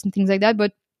universe and things like that.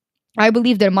 But I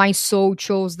believe that my soul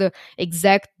chose the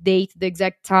exact date, the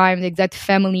exact time, the exact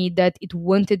family that it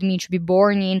wanted me to be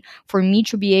born in, for me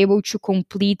to be able to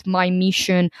complete my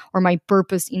mission or my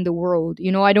purpose in the world.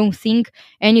 I don't think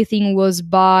anything was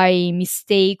by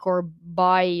mistake or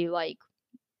by like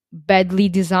badly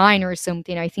designed or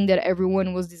something. I think that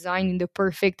everyone was designed in the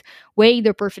perfect way,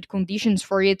 the perfect conditions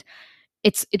for it.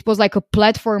 It was like a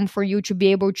platform for you to be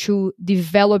able to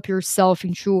develop yourself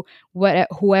into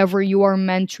whoever you are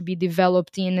meant to be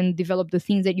developed in, and develop the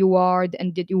things that you are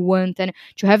and that you want, and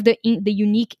to have the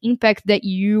unique impact that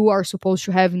you are supposed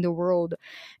to have in the world.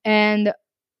 And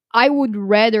I would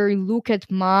rather look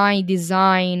at my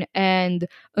design and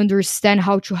understand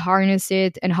how to harness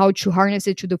it, and how to harness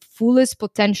it to the fullest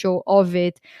potential of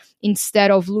it, instead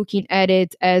of looking at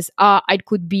it as, I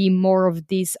could be more of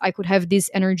this, I could have this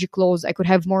energy close, I could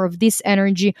have more of this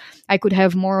energy, I could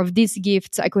have more of these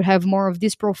gifts, I could have more of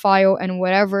this profile and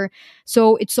whatever.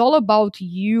 So it's all about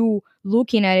you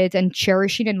looking at it and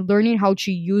cherishing and learning how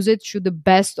to use it to the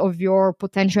best of your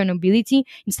potential and ability,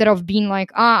 instead of being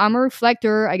like, I'm a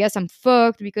reflector, I guess I'm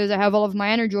fucked because I have all of my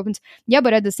energy open. Yeah,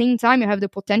 but at the same time, you have the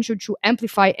potential to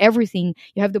amplify everything.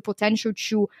 You have the potential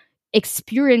to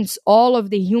experience all of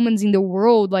the humans in the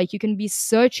world. Like, you can be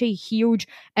such a huge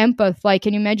empath. Like,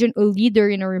 can you imagine a leader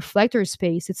in a reflector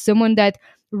space? It's someone that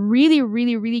really,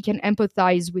 really, really can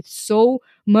empathize with so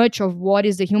much of what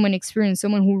is the human experience,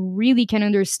 someone who really can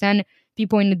understand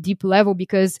people in a deep level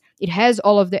because it has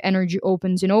all of the energy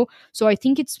opens, you know? So I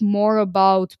think it's more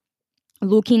about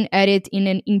looking at it in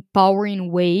an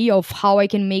empowering way of how I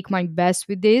can make my best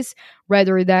with this,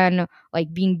 rather than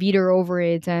like being bitter over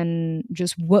it and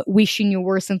just wishing you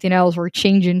were something else or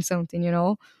changing something, you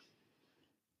know?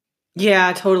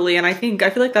 Yeah, totally. And I feel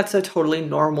like that's a totally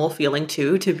normal feeling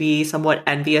too, to be somewhat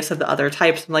envious of the other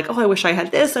types. I'm like, oh, I wish I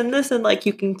had this and this. And like,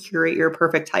 you can curate your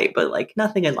perfect type, but like,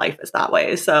 nothing in life is that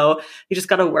way. So you just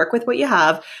got to work with what you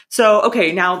have. So,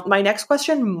 okay, now my next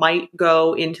question might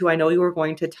go into, I know you were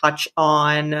going to touch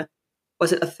on,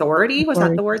 was it authority? Was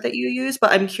that Or the word that you used?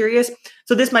 But I'm curious.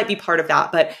 So this might be part of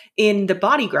that, but in the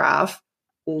body graph,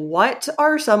 what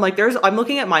are some, like, I'm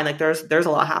looking at mine, like there's a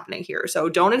lot happening here. So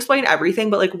don't explain everything,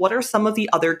 but like, what are some of the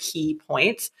other key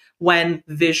points when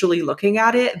visually looking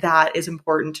at it that is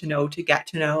important to know to get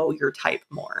to know your type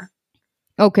more?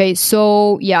 Okay,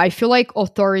 so yeah, I feel like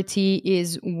authority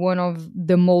is one of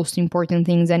the most important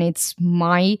things, and it's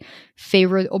my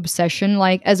favorite obsession.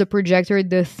 Like, as a projector,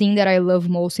 the thing that I love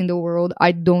most in the world,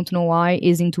 I don't know why,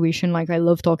 is intuition. Like, I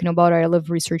love talking about it, I love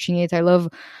researching it, I love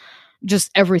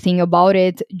just everything about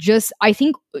it. Just, I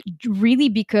think, really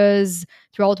because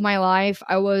throughout my life,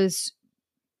 I was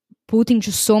put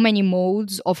into so many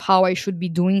modes of how I should be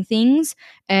doing things,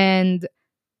 and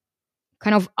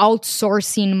kind of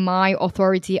outsourcing my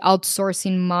authority,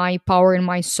 outsourcing my power and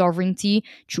my sovereignty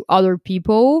to other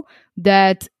people,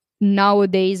 that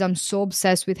nowadays I'm so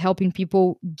obsessed with helping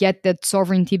people get that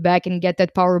sovereignty back and get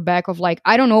that power back of like,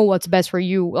 I don't know what's best for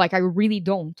you. Like, I really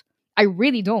don't. I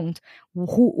really don't.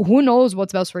 Who knows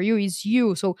what's best for you is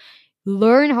you. So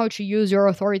learn how to use your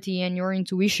authority and your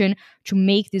intuition to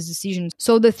make these decisions.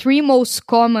 So the three most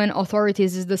common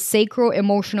authorities is the sacral,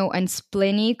 emotional, and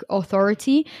splenic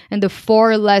authority, and the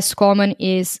four less common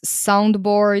is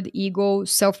soundboard, ego,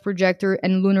 self-projector,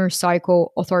 and lunar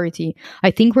cycle authority.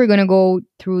 I think we're gonna go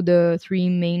through the three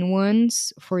main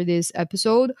ones for this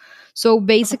episode. So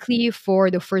basically,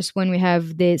 for the first one, we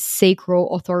have the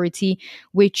sacral authority,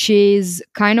 which is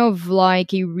kind of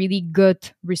like a really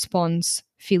gut response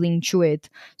feeling to it.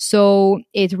 So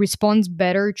it responds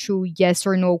better to yes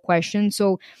or no questions.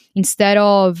 So instead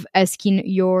of asking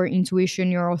your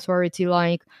intuition, your authority,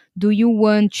 like, do you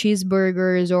want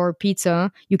cheeseburgers or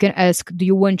pizza? You can ask, do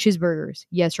you want cheeseburgers?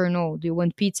 Yes or no. Do you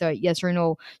want pizza? Yes or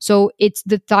no. So it's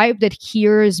the type that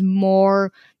hears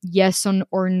more yes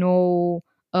or no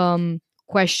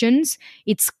questions.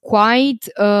 It's quite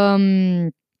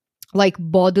like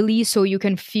bodily, so you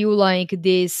can feel like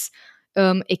this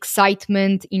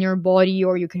excitement in your body,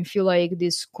 or you can feel like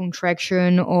this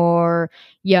contraction, or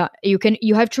yeah,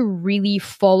 you have to really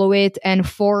follow it. And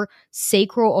for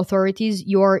sacral authorities,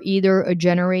 you are either a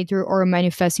generator or a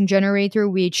manifesting generator,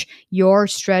 which your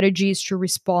strategy is to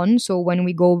respond. So when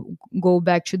we go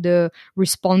back to the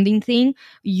responding thing,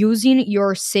 using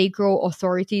your sacral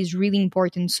authority is really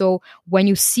important. So when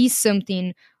you see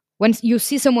something, when you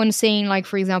see someone saying, like,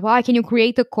 for example, can you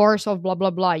create a course of blah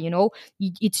blah blah, you know,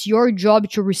 it's your job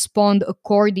to respond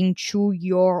according to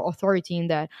your authority in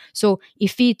that. So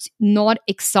if it's not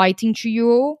exciting to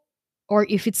you, or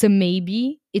if it's a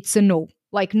maybe, it's a no.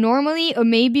 Like, normally a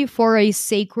maybe for a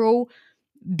sacral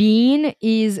being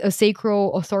is a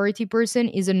sacral authority person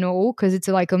is a no, because it's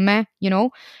like a meh, you know.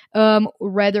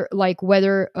 Rather, like,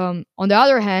 whether on the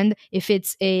other hand, if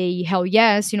it's a hell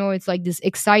yes, you know, it's like this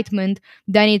excitement,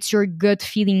 then it's your gut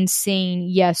feeling saying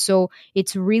yes. So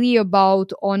it's really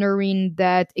about honoring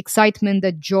that excitement,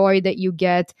 that joy that you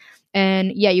get.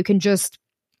 And yeah, you can just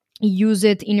use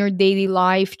it in your daily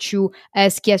life to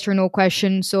ask yes or no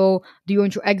questions. So, do you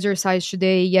want to exercise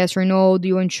today? Yes or no. Do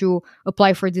you want to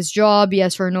apply for this job?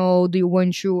 Yes or no. Do you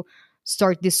want to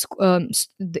start this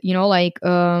you know, like,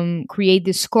 create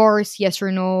this course? Yes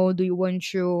or no. Do you want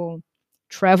to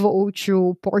travel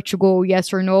to Portugal?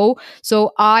 Yes or no.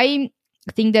 So I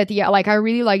think that, yeah, like, I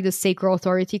really like the sacral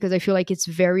authority because I feel like it's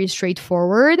very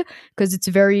straightforward, because it's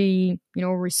very, you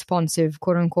know, responsive,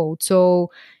 quote unquote. So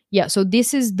yeah, so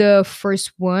this is the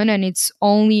first one, and it's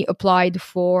only applied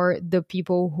for the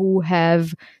people who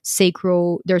have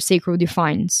their sacral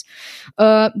defines.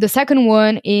 The second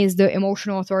one is the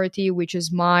emotional authority, which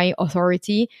is my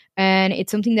authority, and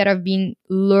it's something that I've been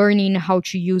learning how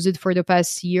to use it for the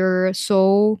past year or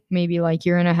so, maybe like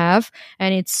year and a half,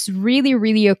 and it's really,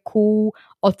 really a cool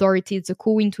authority. It's a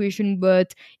cool intuition,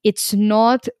 but it's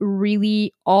not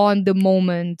really on the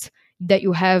moment. that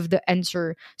you have the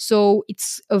answer. So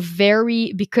it's a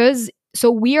very, because so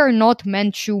we are not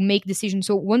meant to make decisions.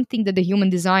 So one thing that the human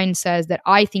design says that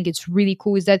I think it's really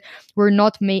cool is that we're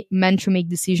not meant to make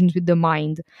decisions with the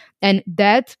mind, and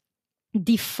that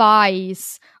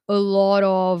defies a lot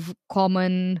of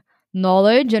common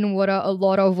knowledge and what a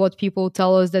lot of what people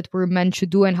tell us that we're meant to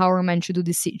do and how we're meant to do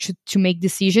this to make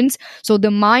decisions. So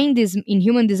the mind is, in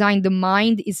human design, the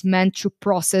mind is meant to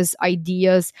process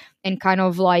ideas and kind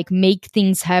of like make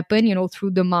things happen,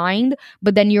 through the mind.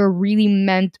 But then you're really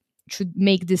meant to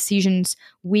make decisions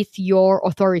with your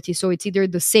authority. So it's either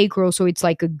the sacral, so it's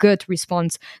like a gut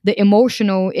response. The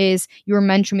emotional is you're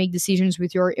meant to make decisions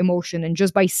with your emotion. And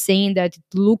just by saying that,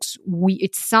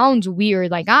 it sounds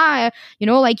weird, like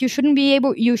like you shouldn't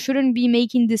be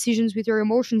making decisions with your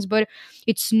emotions. But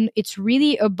it's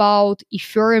really about,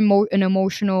 if you're an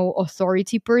emotional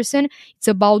authority person, it's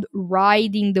about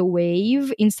riding the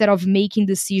wave instead of making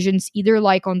decisions either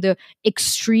like on the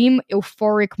extreme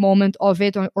euphoric moment of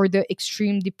it, or the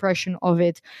extreme depression of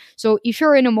it. So if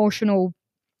you're an emotional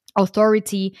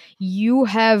authority, you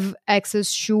have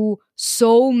access to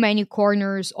so many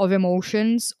corners of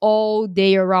emotions all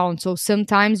day around. So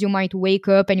sometimes you might wake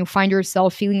up and you find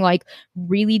yourself feeling like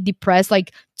really depressed,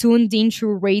 like tuned into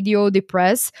radio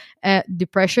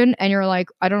depression, and you're like,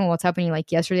 I don't know what's happening.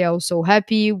 Like yesterday I was so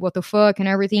happy, what the fuck, and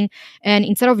everything. And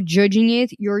instead of judging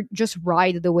it, you're just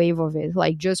ride the wave of it.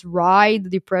 Like just ride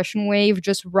the depression wave,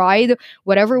 just ride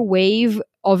whatever wave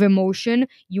of emotion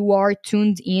you are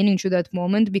tuned into that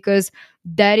moment, because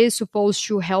that is supposed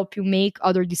to help you make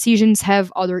other decisions,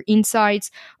 have other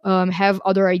insights, have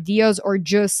other ideas, or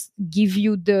just give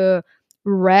you the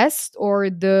rest or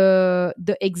the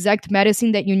exact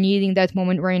medicine that you need in that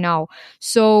moment right now.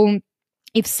 So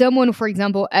if someone, for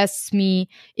example, asks me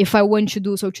if I want to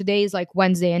do, so today is like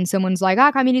Wednesday, and someone's like,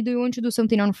 Camille, do you want to do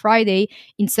something on Friday?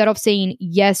 Instead of saying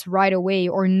yes right away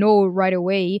or no right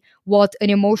away, what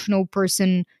an emotional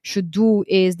person should do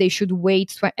is they should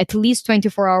wait at least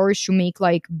 24 hours to make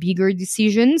like bigger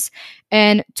decisions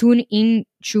and tune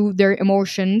into their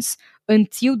emotions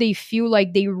until they feel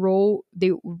like they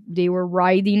were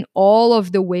riding all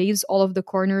of the waves, all of the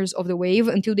corners of the wave,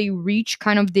 until they reach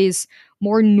kind of this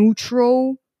more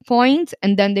neutral point,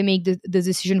 and then they make the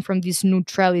decision from this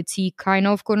neutrality, kind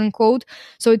of, quote unquote.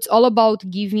 So it's all about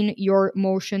giving your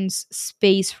emotions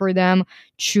space for them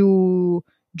to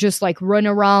just like run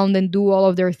around and do all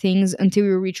of their things until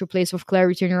you reach a place of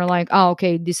clarity and you're like,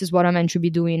 okay, this is what I'm meant to be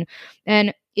doing.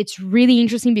 And it's really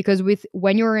interesting because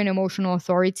when you're an emotional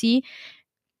authority,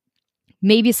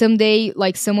 maybe someday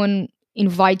like someone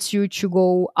invites you to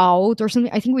go out or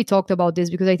something. I think we talked about this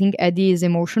because I think Eddie is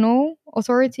emotional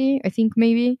authority. I think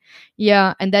maybe.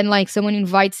 Yeah. And then like someone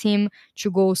invites him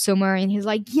to go somewhere and he's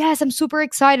like, yes, I'm super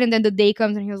excited. And then the day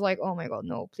comes and he was like, oh my God,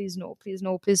 no, please, no, please,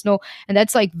 no, please, no. And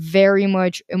that's like very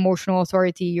much emotional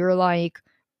authority. You're like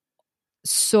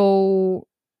so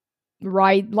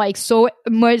right, like so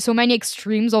many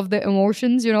extremes of the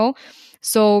emotions,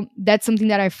 So that's something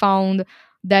that I found,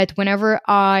 that whenever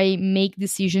I make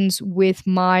decisions with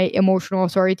my emotional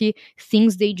authority,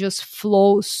 things, they just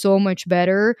flow so much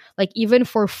better. Like even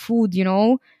for food,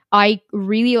 I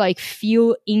really like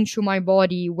feel into my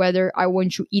body whether I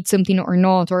want to eat something or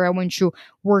not, or I want to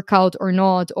work out or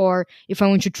not, or if I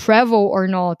want to travel or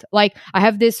not. Like I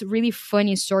have this really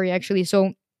funny story actually.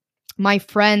 So my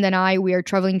friend and I, we are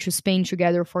traveling to Spain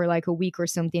together for like a week or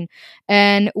something,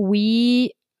 and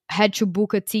we had to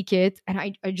book a ticket, and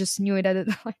I just knew it at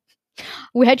the time.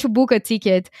 We had to book a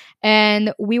ticket,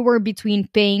 and we were between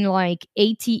paying like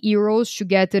 80 euros to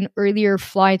get an earlier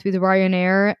flight with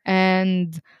Ryanair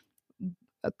and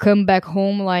come back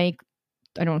home like,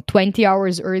 I don't know, 20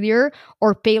 hours earlier,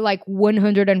 or pay like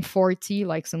 140,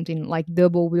 like something like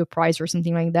double the price or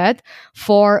something like that,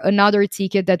 for another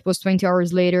ticket that was 20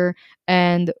 hours later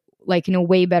and like in a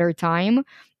way better time.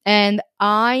 And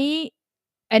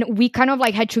we kind of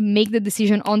like had to make the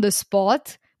decision on the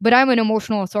spot, but I'm an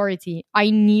emotional authority. I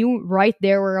knew right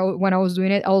there when I was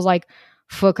doing it, I was like,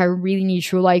 fuck, I really need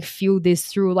to like feel this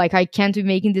through. Like I can't be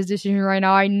making this decision right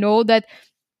now. I know that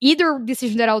either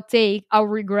decision that I'll take, I'll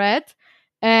regret.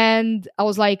 And I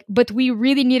was like, but we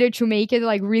really needed to make it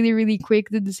like really, really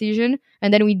quick, the decision.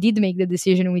 And then we did make the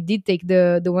decision. We did take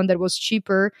the one that was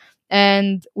cheaper.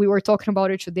 And we were talking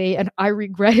about it today, and I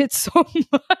regret it so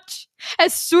much.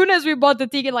 As soon as we bought the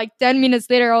ticket, like 10 minutes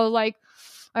later, I was like,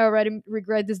 I already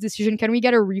regret this decision. Can we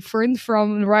get a refund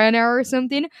from Ryanair or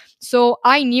something? So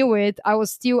I knew it. I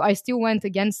still went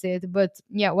against it, but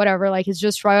yeah, whatever. Like it's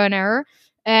just Ryanair.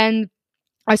 And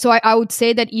I would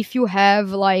say that if you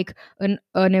have like an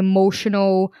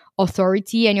emotional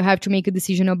authority and you have to make a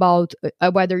decision about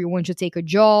whether you want to take a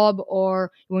job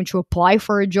or you want to apply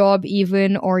for a job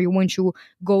even, or you want to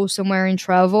go somewhere and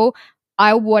travel,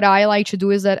 what I like to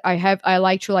do is that I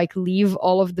like to like leave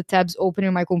all of the tabs open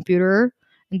in my computer,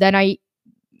 and then I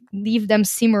leave them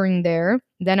simmering there.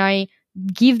 Then I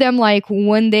give them like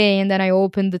one day, and then I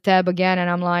open the tab again and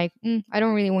I'm like, I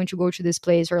don't really want to go to this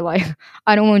place, or like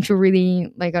I don't want to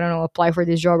really, like, I don't know, apply for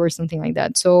this job or something like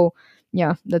that. So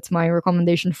yeah, that's my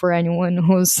recommendation for anyone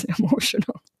who's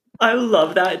emotional. I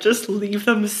love that. Just leave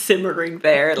them simmering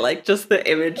there, like just the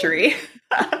imagery.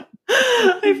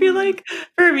 I feel like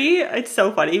for me, it's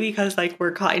so funny because like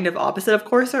we're kind of opposite. Of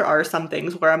course, there are some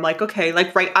things where I'm like, okay,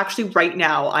 like right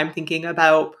now, I'm thinking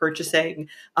about purchasing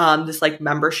this like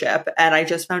membership, and I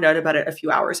just found out about it a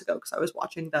few hours ago because I was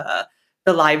watching the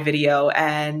live video,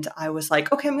 and I was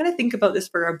like, okay, I'm gonna think about this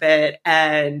for a bit.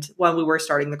 And when we were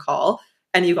starting the call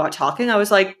and you got talking, I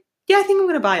was like, yeah, I think I'm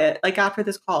gonna buy it. Like after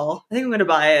this call, I think I'm gonna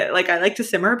buy it. Like I like to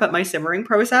simmer, but my simmering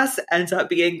process ends up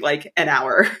being like an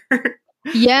hour.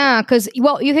 Yeah, because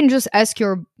well, you can just ask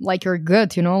your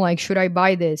gut, like, should I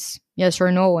buy this? Yes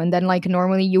or no? And then like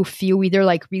normally you feel either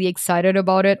like really excited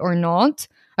about it or not.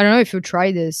 I don't know if you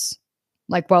try this,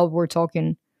 like while we're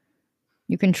talking.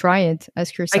 You can try it.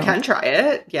 Ask I yourself. can try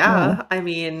it. Yeah. Yeah. I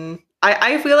mean,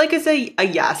 I feel like it's a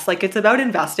yes. Like it's about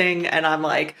investing, and I'm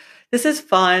like, this is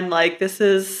fun. Like this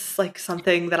is like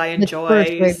something that I That's enjoy.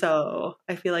 perfect. So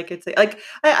I feel like it's like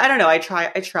I don't know. I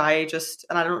try just,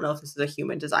 and I don't know if this is a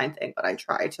human design thing, but I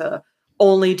try to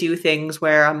only do things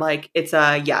where I'm like, it's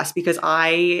a yes, because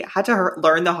I had to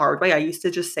learn the hard way. I used to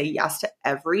just say yes to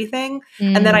everything.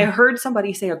 And then I Mm. heard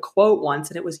somebody say a quote once,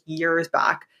 and it was years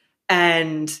back.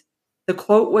 And the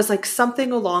quote was like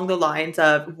something along the lines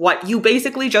of what you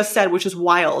basically just said, which is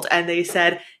wild. And they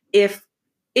said, if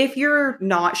you're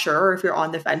not sure, or if you're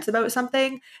on the fence about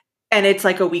something and it's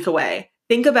like a week away,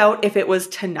 think about if it was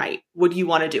tonight, would you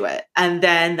want to do it? And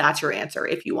then that's your answer,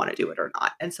 if you want to do it or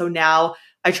not. And so now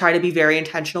I try to be very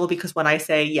intentional, because when I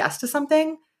say yes to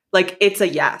something, like it's a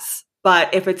yes.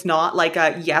 But if it's not like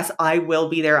a yes, I will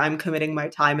be there, I'm committing my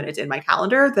time and it's in my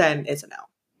calendar, then it's a no.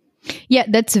 Yeah,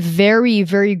 that's very,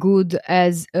 very good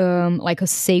as like a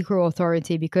sacred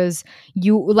authority, because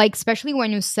you like, especially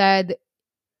when you said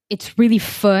it's really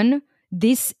fun.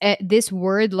 This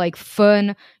word, like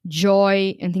fun,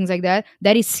 joy, and things like that,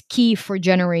 that is key for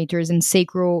generators and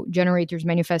sacral generators,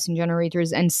 manifesting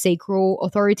generators, and sacral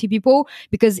authority people,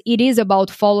 because it is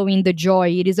about following the joy,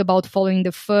 it is about following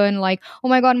the fun, like, oh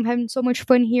my god, I'm having so much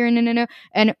fun here,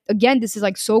 and again, this is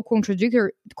like so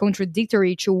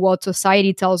contradictory to what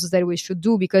society tells us that we should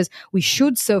do, because we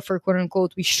should suffer, quote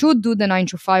unquote, we should do the 9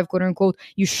 to 5, quote unquote,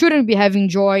 you shouldn't be having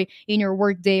joy in your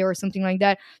work day or something like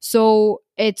that. So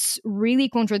it's really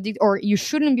or you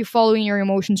shouldn't be following your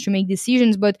emotions to make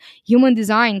decisions. But human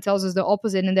design tells us the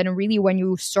opposite. And then really, when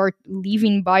you start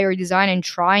living by your design and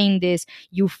trying this,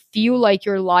 you feel like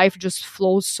your life just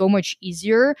flows so much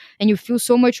easier, and you feel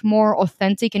so much more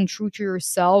authentic and true to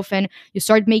yourself, and you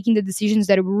start making the decisions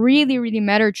that really, really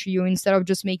matter to you, instead of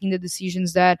just making the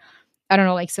decisions that, I don't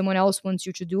know, like someone else wants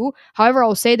you to do. However,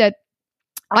 I'll say that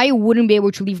I wouldn't be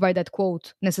able to live by that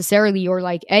quote necessarily, or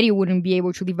like Eddie wouldn't be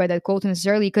able to live by that quote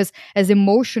necessarily, because as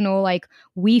emotional, like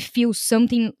we feel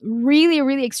something really,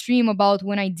 really extreme about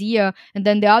one idea, and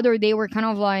then the other day we're kind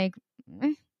of like,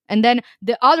 eh. And then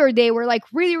the other day we're like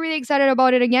really, really excited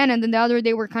about it again, and then the other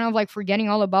day we're kind of like forgetting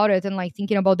all about it and like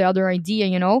thinking about the other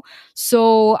idea.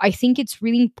 So I think it's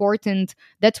really important.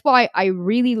 That's why I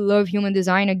really love human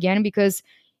design again, because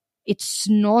it's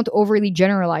not overly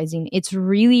generalizing, it's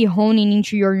really honing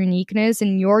into your uniqueness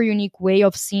and your unique way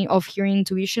of seeing, of hearing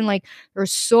intuition. Like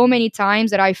there's so many times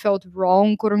that I felt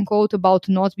wrong, quote unquote, about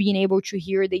not being able to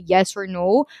hear the yes or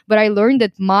no, but I learned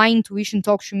that my intuition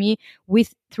talks to me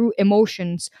through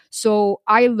emotions. So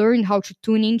I learned how to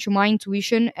tune into my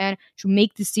intuition and to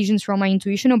make decisions from my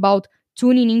intuition, about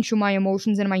tuning into my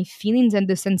emotions and my feelings and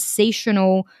the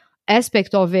sensational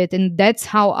aspect of it. And that's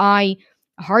how I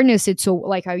harness it, so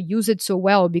like I use it so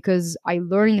well, because I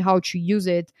learned how to use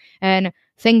it. And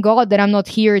thank god that I'm not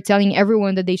here telling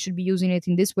everyone that they should be using it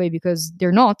in this way, because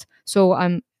they're not. So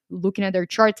I'm looking at their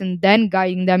charts and then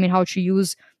guiding them in how to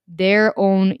use their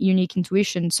own unique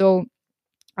intuition. So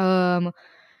um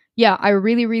yeah, I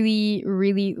really, really,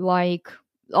 really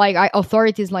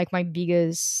authority is like my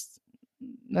biggest,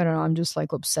 I don't know, I'm just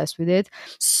like obsessed with it.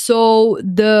 So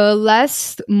the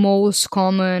last most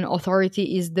common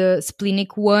authority is the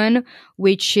splenic one,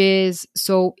 which is,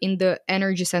 so in the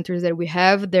energy centers that we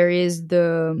have, there is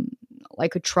the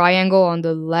like a triangle on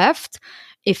the left.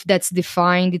 If that's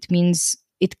defined, it means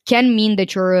it can mean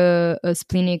that you're a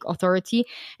splenic authority,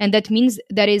 and that means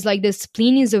that is like the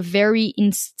spleen is a very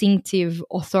instinctive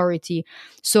authority.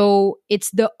 So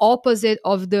it's the opposite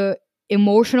of the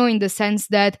emotional, in the sense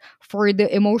that for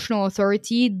the emotional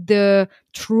authority, the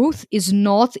truth is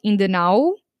not in the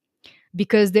now,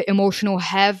 because the emotional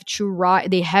have to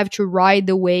ride, they have to ride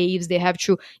the waves, they have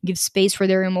to give space for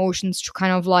their emotions to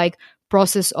kind of like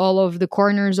process all of the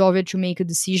corners of it to make a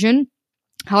decision.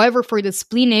 However, for the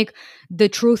splenic, the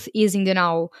truth is in the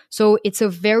now. So it's a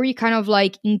very kind of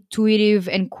like intuitive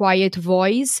and quiet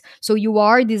voice. So you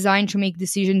are designed to make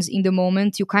decisions in the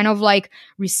moment. You kind of like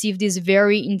receive this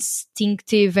very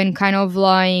instinctive and kind of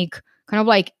like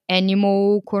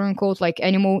animal, quote unquote, like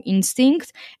animal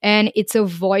instinct. And it's a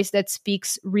voice that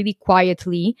speaks really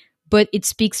quietly, but it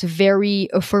speaks very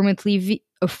affirmatively,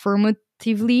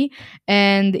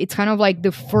 and it's kind of like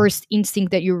the first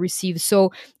instinct that you receive.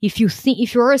 So if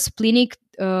you're a splenic,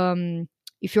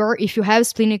 if you have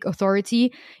splenic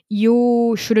authority,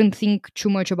 you shouldn't think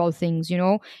too much about things.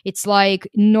 It's like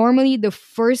normally the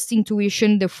first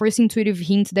intuition, the first intuitive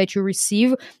hint that you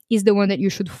receive is the one that you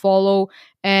should follow.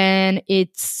 And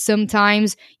it's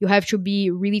sometimes you have to be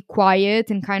really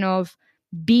quiet and kind of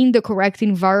be in the correct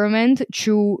environment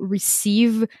to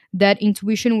receive that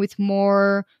intuition with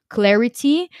more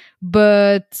clarity.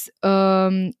 But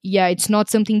yeah, it's not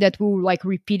something that will like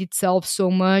repeat itself so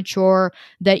much, or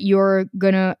that you're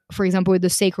gonna, for example, with the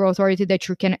sacral authority, that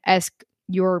you can ask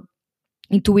your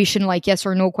intuition like yes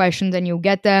or no questions and you'll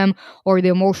get them, or the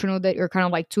emotional, that you're kind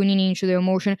of like tuning into the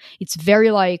emotion. It's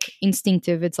very like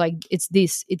instinctive. It's like it's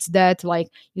this, it's that. Like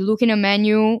you look in a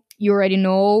menu, you already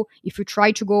know. If you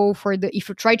try to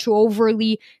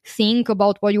overly think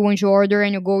about what you want to order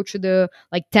and you go to the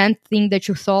like 10th thing that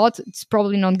you thought, it's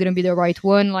probably not going to be the right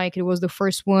one. Like it was the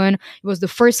first one, it was the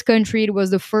first country, it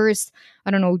was the first,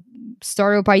 I don't know,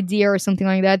 startup idea or something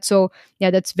like that. So yeah,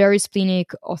 that's very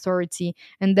splenic authority.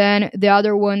 And then the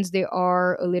other ones, they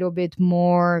are a little bit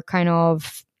more kind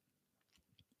of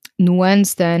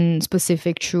nuanced and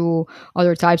specific to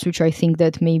other types, which I think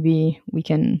that maybe we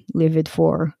can leave it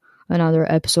for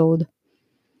another episode.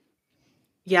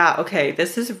 Yeah, okay.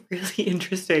 This is really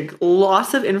interesting.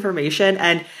 Lots of information.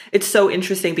 And it's so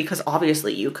interesting because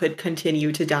obviously you could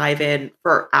continue to dive in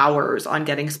for hours on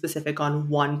getting specific on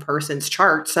one person's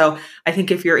chart. So I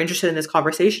think if you're interested in this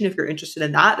conversation, if you're interested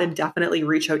in that, then definitely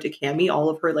reach out to Cami. All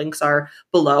of her links are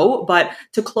below. But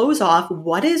to close off,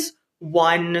 what is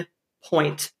one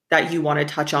point that you want to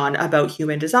touch on about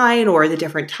human design or the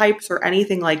different types or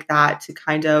anything like that to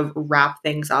kind of wrap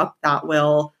things up that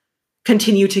will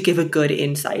continue to give a good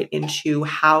insight into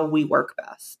how we work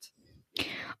best?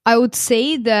 I would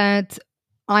say that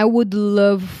I would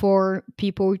love for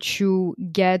people to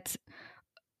get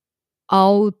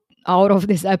out of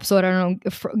this episode, I don't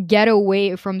know, get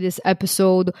away from this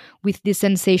episode with this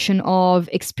sensation of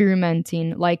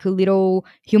experimenting like a little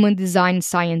human design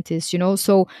scientist.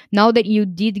 So now that you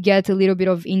did get a little bit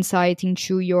of insight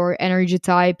into your energy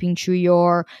type, into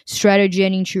your strategy,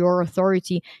 and into your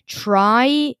authority,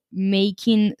 try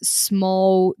making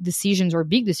small decisions or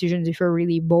big decisions if you're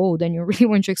really bold and you really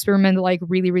want to experiment like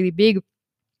really, really big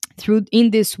through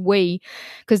in this way.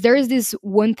 Because there is this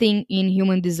one thing in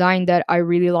human design that I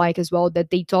really like as well, that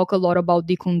they talk a lot about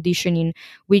deconditioning,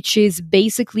 which is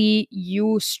basically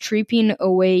you stripping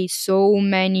away so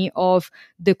many of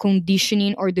the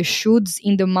conditioning or the shoulds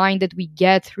in the mind that we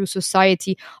get through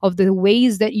society, of the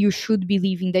ways that you should be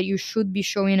living, that you should be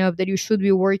showing up, that you should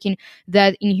be working,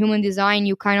 that in human design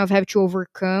you kind of have to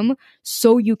overcome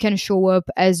so you can show up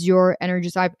as your energy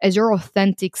type, as your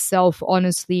authentic self.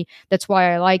 Honestly, that's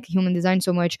why I like human design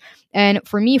so much. And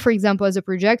for me, for example, as a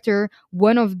projector,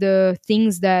 one of the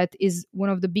things that is one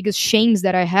of the biggest shames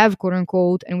that I have, quote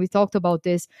unquote, and we talked about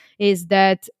this, is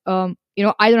that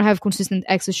I don't have consistent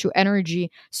access to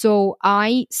energy. So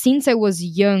since I was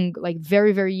young, like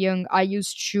very, very young, I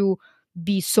used to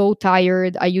be so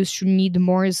tired. I used to need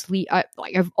more sleep.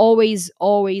 I've always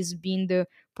been the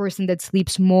person that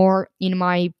sleeps more in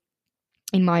my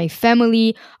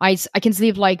family. I can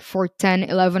sleep like for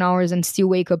 10-11 hours and still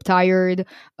wake up tired.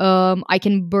 I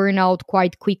can burn out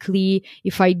quite quickly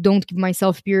if I don't give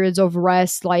myself periods of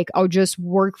rest. Like I'll just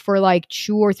work for like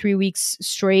 2 or 3 weeks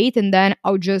straight, and then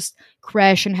I'll just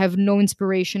crash and have no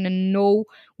inspiration and no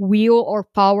will or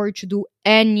power to do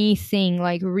anything,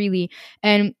 like really.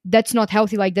 And that's not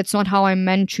healthy. Like that's not how I'm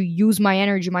meant to use my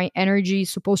energy. My energy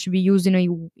is supposed to be used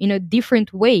in a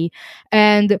different way.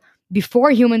 And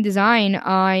before human design,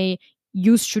 I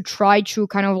used to try to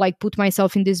kind of like put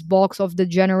myself in this box of the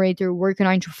generator, work a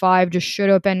 9 to 5, just shut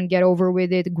up and get over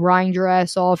with it, grind your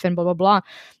ass off and blah, blah, blah.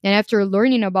 And after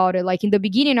learning about it, like in the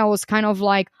beginning, I was kind of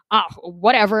like,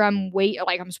 whatever, I'm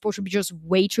supposed to be just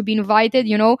wait to be invited,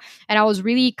 you know? And I was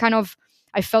really kind of,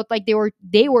 I felt like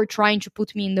they were trying to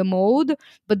put me in the mold.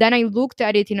 But then I looked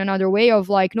at it in another way of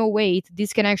like, no, wait,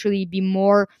 this can actually be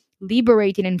more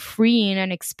liberating and freeing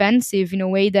and expansive in a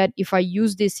way that if I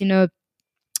use this in a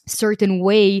certain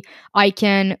way, I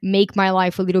can make my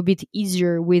life a little bit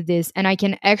easier with this, and I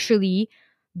can actually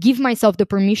give myself the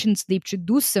permission slip to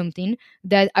do something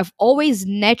that I've always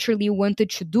naturally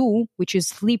wanted to do, which is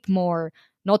sleep more,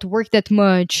 not work that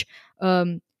much,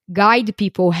 guide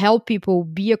people, help people,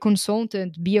 be a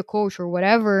consultant, be a coach or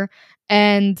whatever,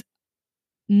 and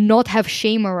not have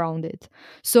shame around it.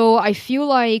 So I feel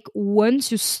like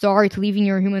once you start living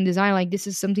your human design, like this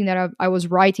is something that I was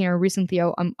writing recently.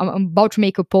 I'm about to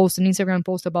make an Instagram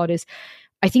post about this.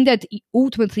 I think that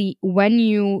ultimately when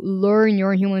you learn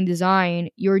your human design,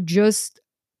 you're just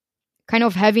kind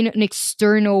of having an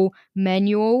external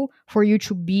manual for you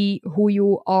to be who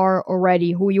you are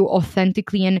already, who you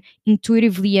authentically and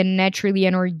intuitively and naturally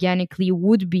and organically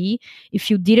would be if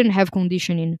you didn't have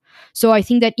conditioning. So I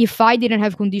think that if I didn't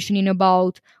have conditioning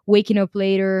about waking up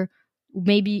later,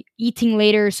 maybe eating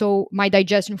later, so my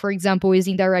digestion, for example, is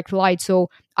in direct light, so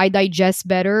I digest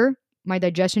better, my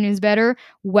digestion is better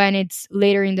when it's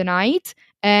later in the night,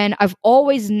 and I've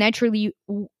always naturally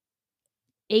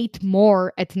ate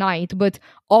more at night, but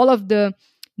all of the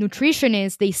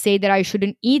nutritionists, they say that I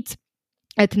shouldn't eat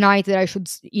at night, that I should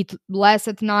eat less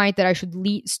at night, that I should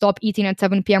stop eating at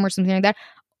 7 p.m. or something like that.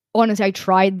 Honestly, I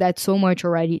tried that so much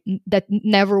already. That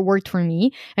never worked for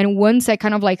me. And once I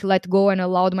kind of like let go and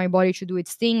allowed my body to do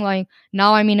its thing, like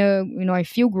now I'm in a, I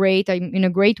feel great. I'm in a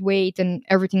great weight and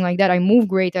everything like that. I move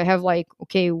great. I have like,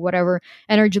 okay, whatever,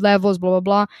 energy levels, blah, blah,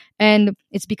 blah. And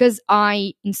it's because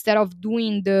instead of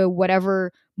doing the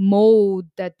whatever mode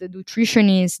that the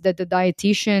nutritionists, that the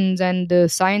dietitians and the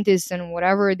scientists and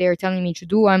whatever they're telling me to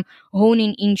do, I'm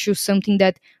honing into something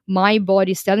that my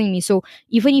body is telling me. So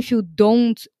even if you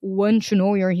don't want to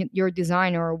know your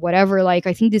design or whatever, like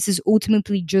I think this is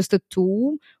ultimately just a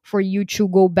tool for you to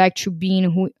go back to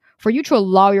being for you to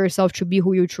allow yourself to be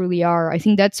who you truly are. I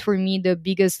think that's for me the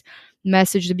biggest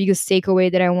message, the biggest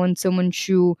takeaway that I want someone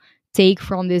to take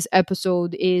from this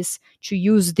episode is to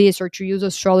use this, or to use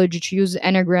astrology, to use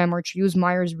Enneagram, or to use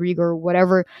Myers-Briggs or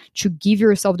whatever, to give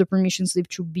yourself the permission slip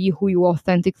to be who you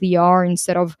authentically are,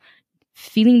 instead of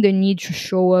feeling the need to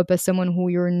show up as someone who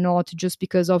you're not just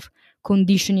because of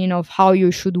conditioning of how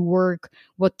you should work,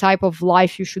 what type of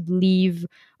life you should live,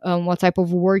 what type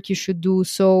of work you should do.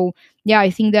 So yeah, I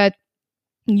think that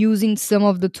using some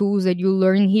of the tools that you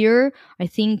learn here, I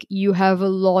think you have a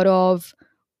lot of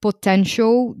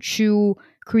potential to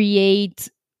create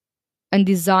and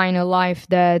design a life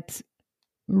that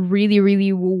really,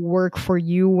 really will work for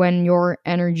you and your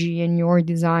energy and your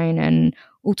design, and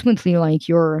ultimately like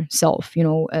yourself,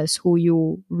 as who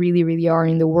you really, really are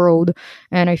in the world.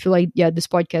 And I feel like, yeah, this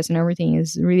podcast and everything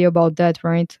is really about that,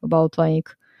 right? About like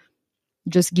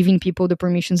just giving people the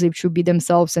permission slip to be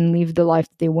themselves and live the life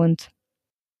that they want.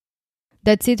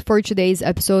 That's it for today's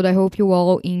episode. I hope you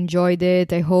all enjoyed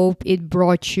it. I hope it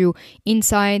brought you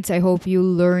insights. I hope you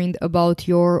learned about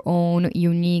your own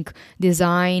unique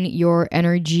design, your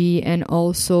energy, and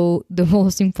also the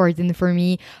most important for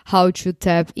me, how to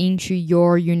tap into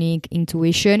your unique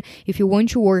intuition. If you want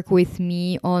to work with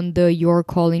me on the Your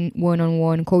Calling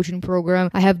one-on-one coaching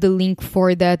program, I have the link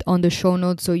for that on the show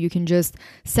notes, so you can just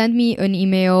send me an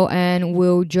email and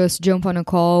we'll just jump on a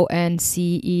call and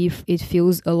see if it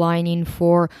feels aligning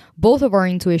for both of our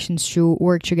intuitions to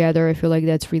work together. I feel like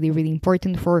that's really, really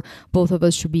important for both of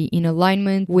us to be in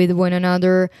alignment with one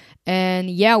another. And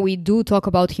yeah, we do talk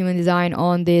about human design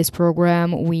on this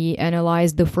program. We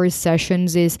analyze the first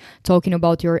sessions is talking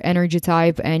about your energy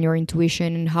type and your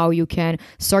intuition and how you can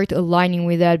start aligning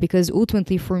with that, because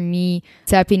ultimately for me,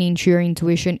 tapping into your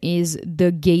intuition is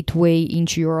the gateway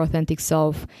into your authentic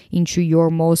self, into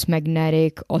your most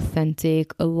magnetic,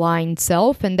 authentic, aligned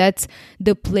self. And that's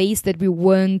the place that we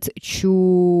want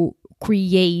to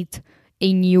create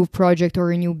a new project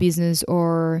or a new business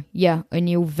or a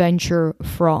new venture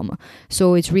from.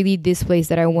 So it's really this place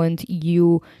that I want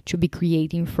you to be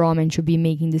creating from and to be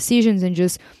making decisions and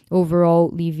just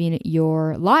overall living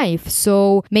your life.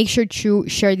 So make sure to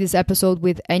share this episode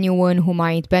with anyone who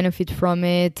might benefit from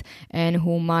it and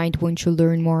who might want to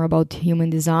learn more about human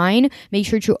design. Make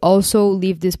sure to also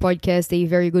leave this podcast a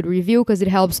very good review, because it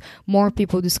helps more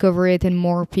people discover it and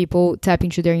more people tap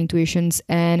into their intuitions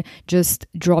and just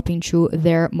drop into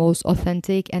their most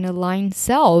authentic and aligned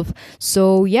self.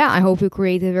 So yeah, I hope you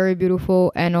create a very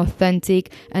beautiful and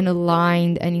authentic and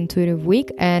aligned and intuitive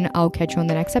week, and I'll catch you on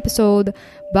the next episode.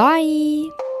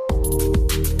 Bye.